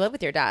and it's now like, you live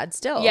with your dad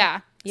still.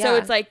 yeah. Yeah. So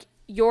it's like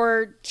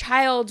your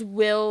child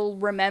will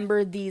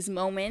remember these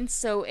moments.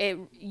 So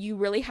you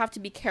really have to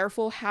be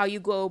careful how you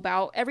go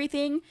about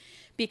everything,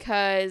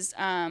 because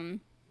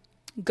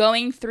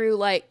going through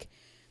like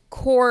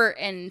court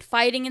and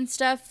fighting and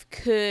stuff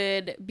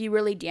could be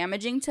really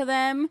damaging to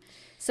them.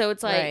 So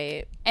it's like,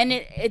 Right. and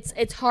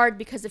it's hard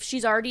because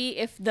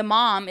if the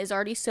mom is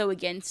already so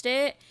against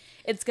it,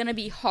 it's going to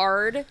be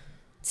hard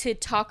to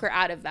talk her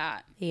out of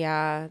that.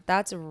 Yeah,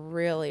 that's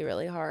really,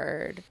 really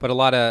hard. But a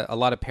lot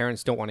of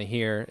parents don't want to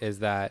hear is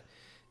that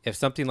if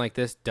something like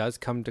this does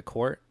come to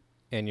court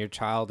and your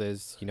child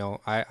is,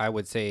 I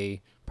would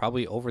say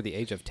probably over the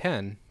age of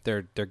 10,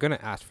 they're going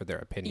to ask for their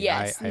opinion.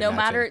 Yes, I no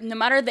imagine.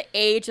 matter the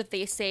age that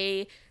they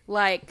say,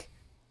 like,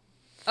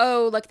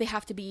 oh, like they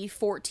have to be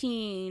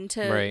 14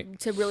 Right.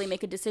 to really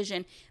make a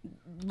decision,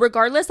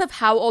 regardless of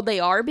how old they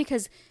are,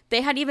 because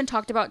they had even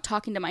talked about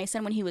talking to my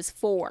son when he was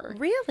 4.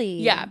 Really?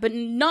 Yeah, but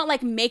not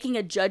like making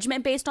a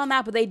judgment based on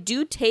that, but they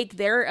do take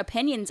their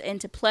opinions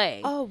into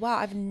play. Oh wow,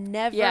 I've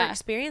never Yeah.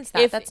 experienced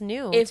that. That's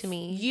new to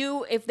me.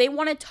 If they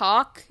want to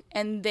talk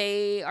and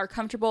they are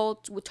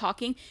comfortable with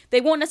talking,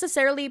 they won't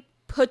necessarily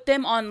put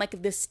them on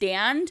like the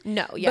stand.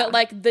 No, yeah. But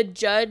like the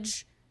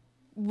judge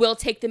will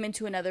take them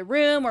into another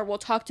room, or we'll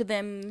talk to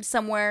them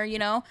somewhere,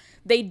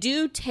 They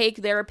do take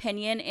their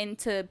opinion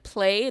into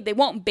play. They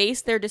won't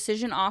base their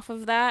decision off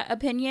of that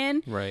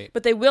opinion. Right.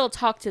 But they will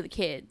talk to the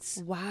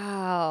kids.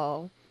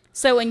 Wow.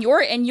 So in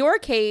your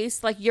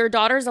case, like your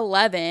daughter's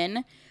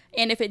 11,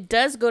 and if it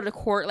does go to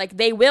court, like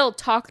they will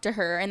talk to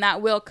her and that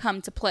will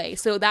come to play.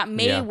 So that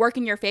may Yeah. work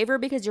in your favor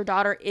because your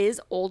daughter is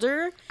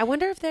older. I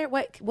wonder if they're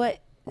what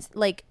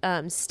like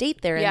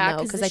state they're Yeah, in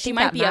though, because I she think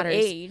might that be matters.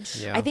 of age.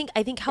 Yeah. I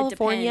think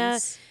California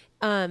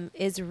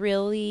is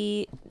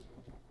really.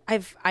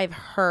 I've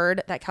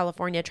heard that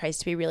California tries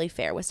to be really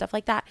fair with stuff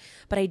like that,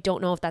 but I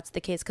don't know if that's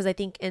the case, because I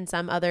think in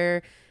some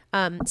other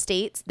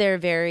states they're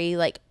very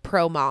like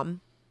pro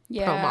mom,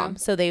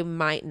 so they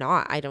might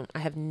not. I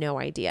have no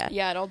idea.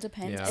 Yeah, it all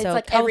depends. Yeah. It's So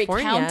like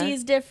California- every county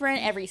is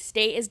different, every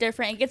state is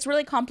different. It gets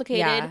really complicated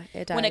Yeah,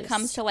 it when it does.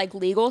 comes to like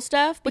legal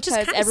stuff, Which is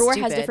because kinda everywhere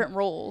has stupid. different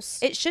rules.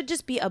 It should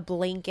just be a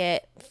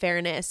blanket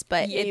fairness,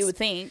 but You would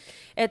think.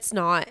 it's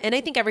not. And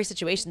I think every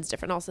situation is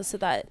different also, so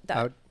that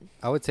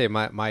I would say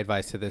my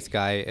advice to this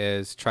guy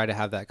is try to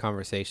have that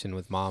conversation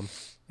with mom.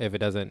 If it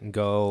doesn't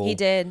go, he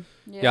did.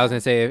 Yeah, I was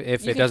gonna say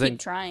if You it can doesn't, keep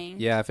trying.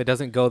 yeah, if it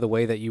doesn't go the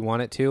way that you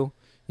want it to,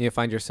 you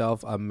find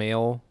yourself a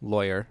male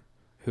lawyer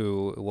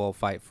who will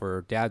fight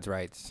for dad's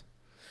rights.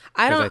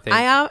 I 'Cause don't.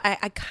 I think-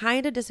 I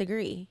kind of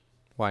disagree.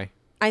 Why?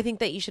 I think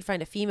that you should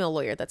find a female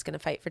lawyer that's going to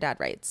fight for dad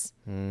rights.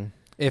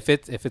 If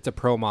it's a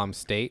pro mom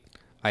state,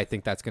 I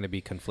think that's going to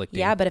be conflicting.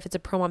 Yeah, but if it's a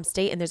pro mom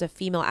state and there's a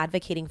female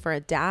advocating for a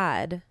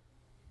dad,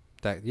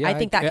 That, yeah, I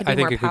think that could I be think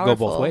more it could go both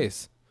powerful.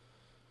 ways.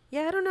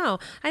 yeah, I don't know.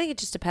 I think it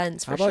just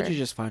depends. For How about sure. you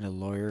just find a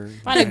lawyer?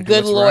 Find a and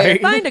good what's lawyer.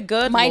 right? Find a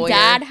good My lawyer.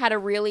 dad had a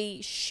really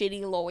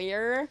shitty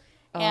lawyer,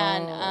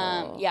 and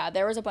Oh. yeah,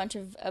 there was a bunch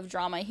of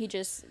drama. He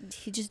just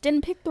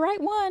didn't pick the right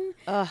one.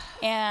 Ugh.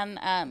 And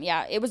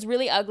yeah, it was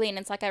really ugly. And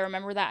it's like, I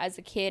remember that as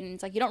a kid, and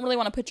it's like, you don't really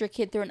want to put your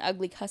kid through an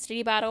ugly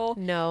custody battle.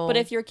 No. But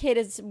if your kid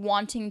is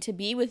wanting to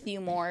be with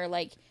you more,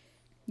 like,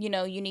 you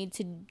know, you need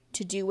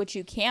to do what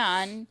you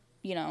can,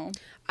 you know.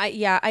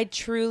 I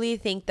truly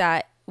think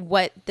that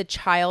what the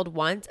child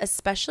wants,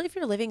 especially if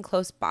you're living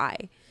close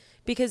by,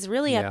 because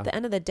really Yeah. at the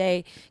end of the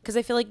day, because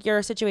I feel like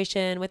your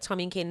situation with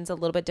Tommy and Caden's a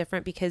little bit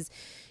different, because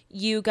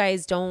you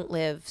guys don't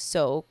live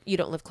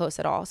close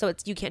at all. So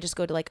it's, you can't just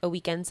go to like a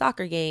weekend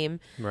soccer game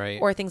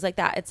Right. or things like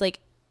that. It's like,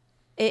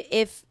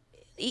 if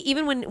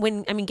even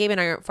when I mean, Gabe and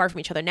I aren't far from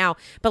each other now,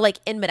 but like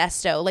in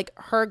Modesto, like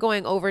her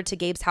going over to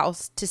Gabe's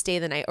house to stay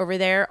the night over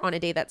there on a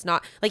day that's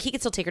not like, he can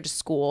still take her to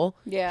school.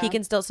 Yeah. He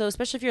can still, so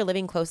especially if you're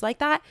living close like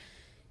that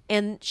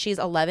and she's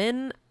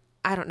 11,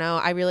 I don't know.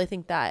 I really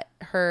think that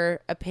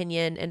her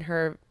opinion and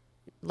her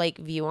like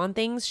view on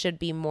things should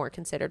be more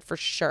considered for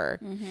sure.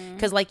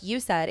 Because like you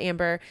said,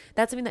 Amber,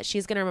 that's something that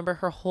she's going to remember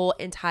her whole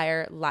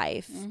entire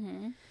life.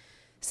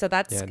 So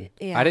that's, Yeah.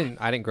 yeah. I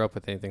didn't grow up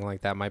with anything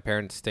like that. My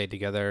parents stayed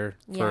together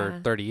for Yeah.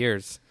 30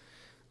 years.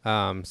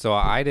 So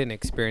I didn't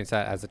experience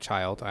that as a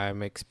child.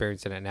 I'm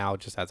experiencing it now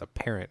just as a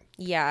parent.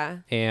 Yeah.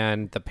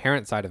 And the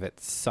parent side of it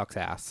sucks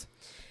ass.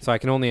 So I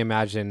can only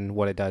imagine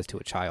what it does to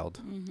a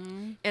child.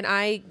 And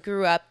I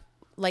grew up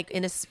like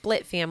in a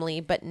split family,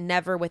 but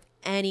never with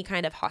any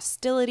kind of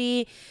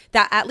hostility.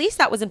 That at least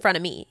that was in front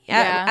of me.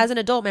 Yeah. As an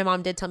adult, my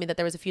mom did tell me that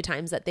there was a few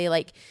times that they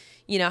like,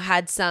 you know,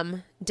 had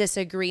some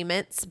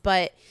disagreements,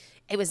 but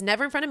it was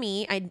never in front of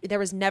me. There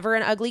was never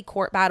an ugly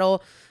court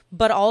battle,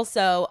 but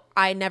also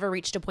I never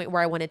reached a point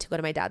where I wanted to go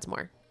to my dad's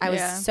more. I was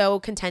Yeah. so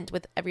content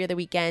with every other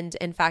weekend.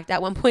 In fact,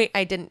 at one point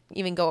I didn't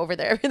even go over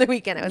there every other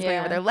weekend. I was going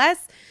Yeah. over there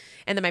less.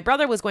 And then my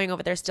brother was going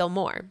over there still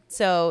more.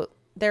 So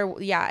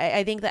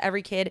I think that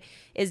every kid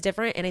is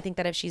different. And I think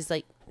that if she's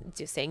like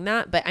just saying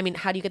that, but I mean,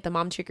 how do you get the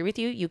mom to agree with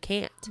you? You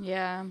can't.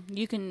 Yeah,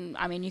 you can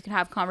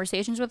have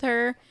conversations with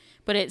her,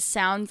 but it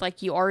sounds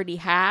like you already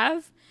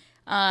have.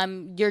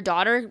 Your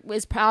daughter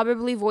is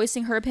probably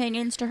voicing her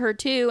opinions to her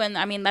too, and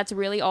I mean, that's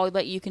really all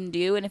that you can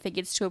do. And if it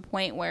gets to a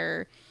point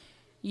where,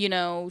 you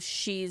know,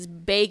 she's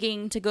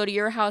begging to go to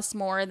your house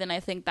more, then I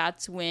think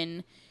that's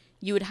when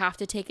you would have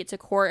to take it to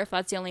court, if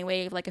that's the only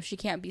way. Like, if she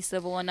can't be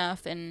civil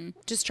enough, and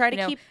Just try to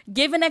you know, keep.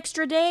 give an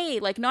extra day,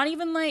 like not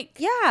even like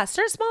Yeah.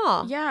 Start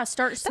small.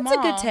 start That's small.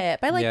 a good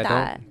tip. I like yeah,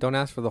 that. don't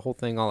ask for the whole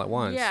thing all at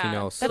once. Yeah. You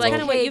know, That's That's slow-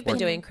 kind of what Hey, you've been can-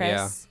 doing, Chris.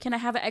 Yeah. Can I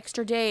have an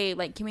extra day?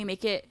 Like, can we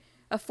make it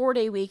a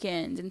 4-day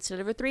weekend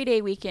instead of a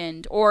 3-day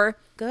weekend? Or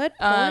Good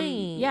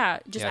point. yeah,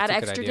 just Yeah, add it's an a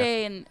good extra idea.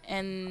 day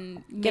and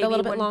Get a maybe little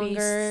it bit wouldn't be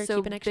longer, so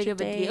keep an extra big of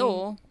a day.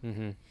 deal.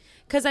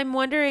 Because I'm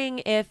wondering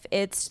if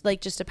it's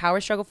like just a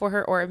power struggle for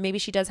her, or maybe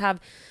she does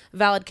have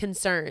valid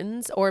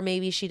concerns, or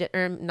maybe she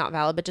or not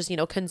valid, but just, you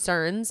know,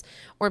 concerns,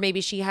 or maybe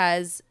she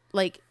has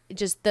like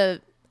just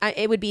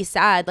it would be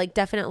sad. Like,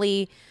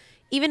 definitely,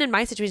 even in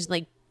my situation,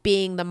 like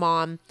being the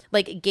mom,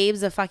 like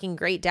Gabe's a fucking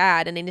great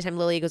dad, and anytime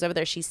Lily goes over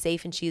there, she's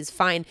safe and she's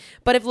fine.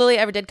 But if Lily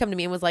ever did come to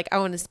me and was like, I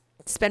want to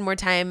spend more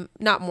time,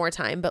 not more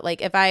time, but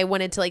like if I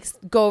wanted to like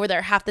go over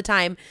there half the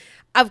time,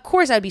 of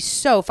course I'd be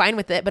so fine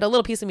with it. But a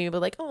little piece of me would be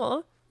like,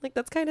 oh, like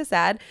that's kind of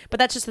sad. But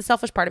that's just the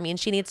selfish part of me, and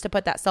she needs to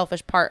put that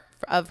selfish part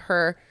of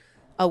her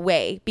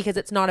away, because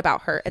it's not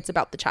about her, it's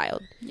about the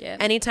child. Yeah.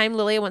 Anytime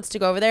Lilia wants to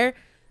go over there,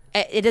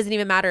 it doesn't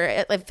even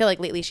matter. I feel like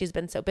lately she's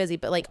been so busy,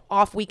 but like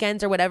off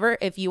weekends or whatever,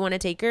 if you want to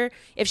take her,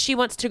 if she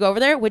wants to go over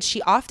there, which she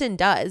often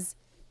does,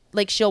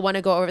 like she'll want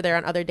to go over there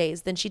on other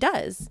days, then she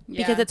does,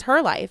 because Yeah. it's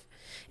her life.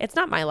 It's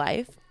not my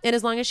life. And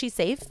as long as she's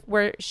safe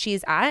where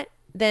she's at,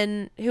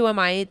 then who am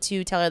I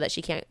to tell her that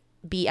she can't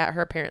be at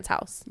her parents'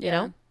 house, you Yeah.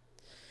 know?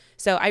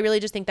 So I really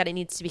just think that it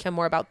needs to become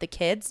more about the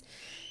kids.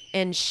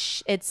 and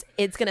it's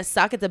gonna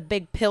suck. It's a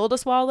big pill to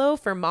swallow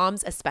for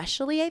moms,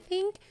 especially, I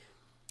think.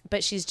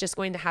 But she's just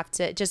going to have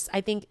to I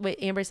think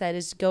what Amber said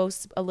is go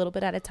a little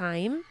bit at a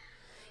time,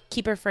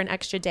 keep her for an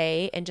extra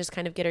day, and just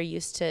kind of get her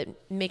used to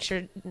make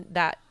sure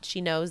that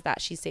she knows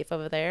that she's safe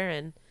over there,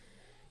 and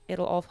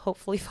it'll all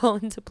hopefully fall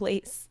into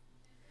place.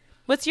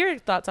 What's your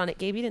thoughts on it,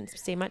 Gabe? You didn't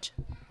say much.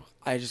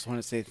 I just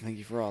want to say thank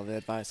you for all the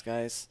advice,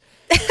 guys.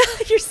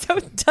 You're so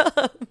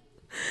dumb.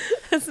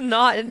 That's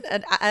not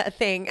a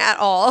thing at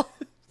all.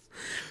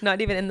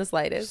 Not even in the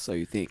slightest. So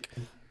you think?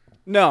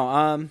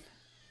 No,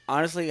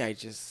 honestly,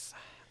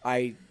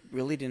 I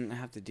really didn't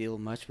have to deal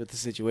much with the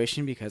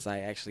situation because I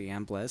actually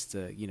am blessed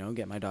to,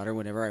 get my daughter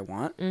whenever I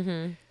want.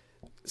 Mm-hmm.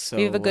 So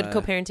you have a good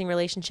co-parenting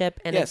relationship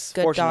and yes,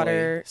 a good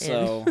daughter.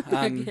 So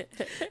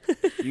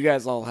you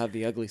guys all have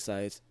the ugly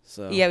sides.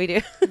 So yeah, we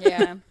do.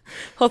 Yeah.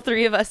 All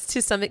three of us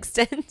to some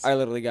extent. I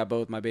literally got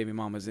both my baby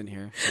mamas in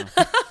here. So.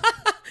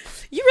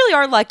 You really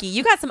are lucky.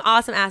 You got some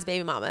awesome ass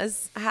baby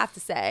mamas, I have to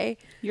say.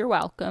 You're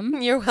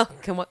welcome. You're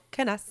welcome. What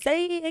can I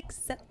say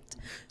except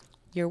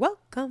you're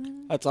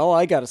welcome. That's all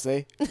I gotta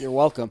say. You're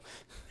welcome.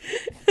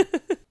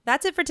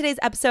 That's it for today's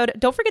episode.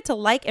 Don't forget to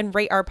like and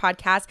rate our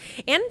podcast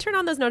and turn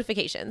on those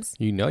notifications.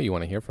 You know you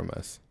want to hear from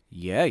us.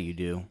 Yeah, you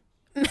do.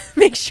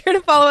 Make sure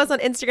to follow us on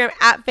Instagram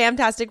at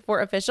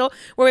Fantastic4Official,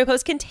 where we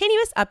post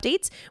continuous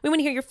updates. We want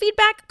to hear your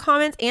feedback,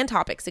 comments, and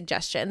topic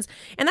suggestions.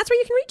 And that's where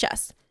you can reach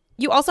us.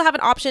 You also have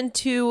an option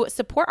to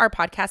support our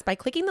podcast by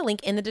clicking the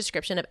link in the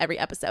description of every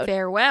episode.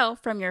 Farewell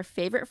from your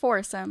favorite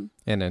foursome.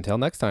 And until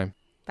next time.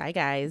 Bye,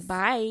 guys.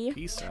 Bye.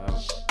 Peace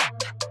out.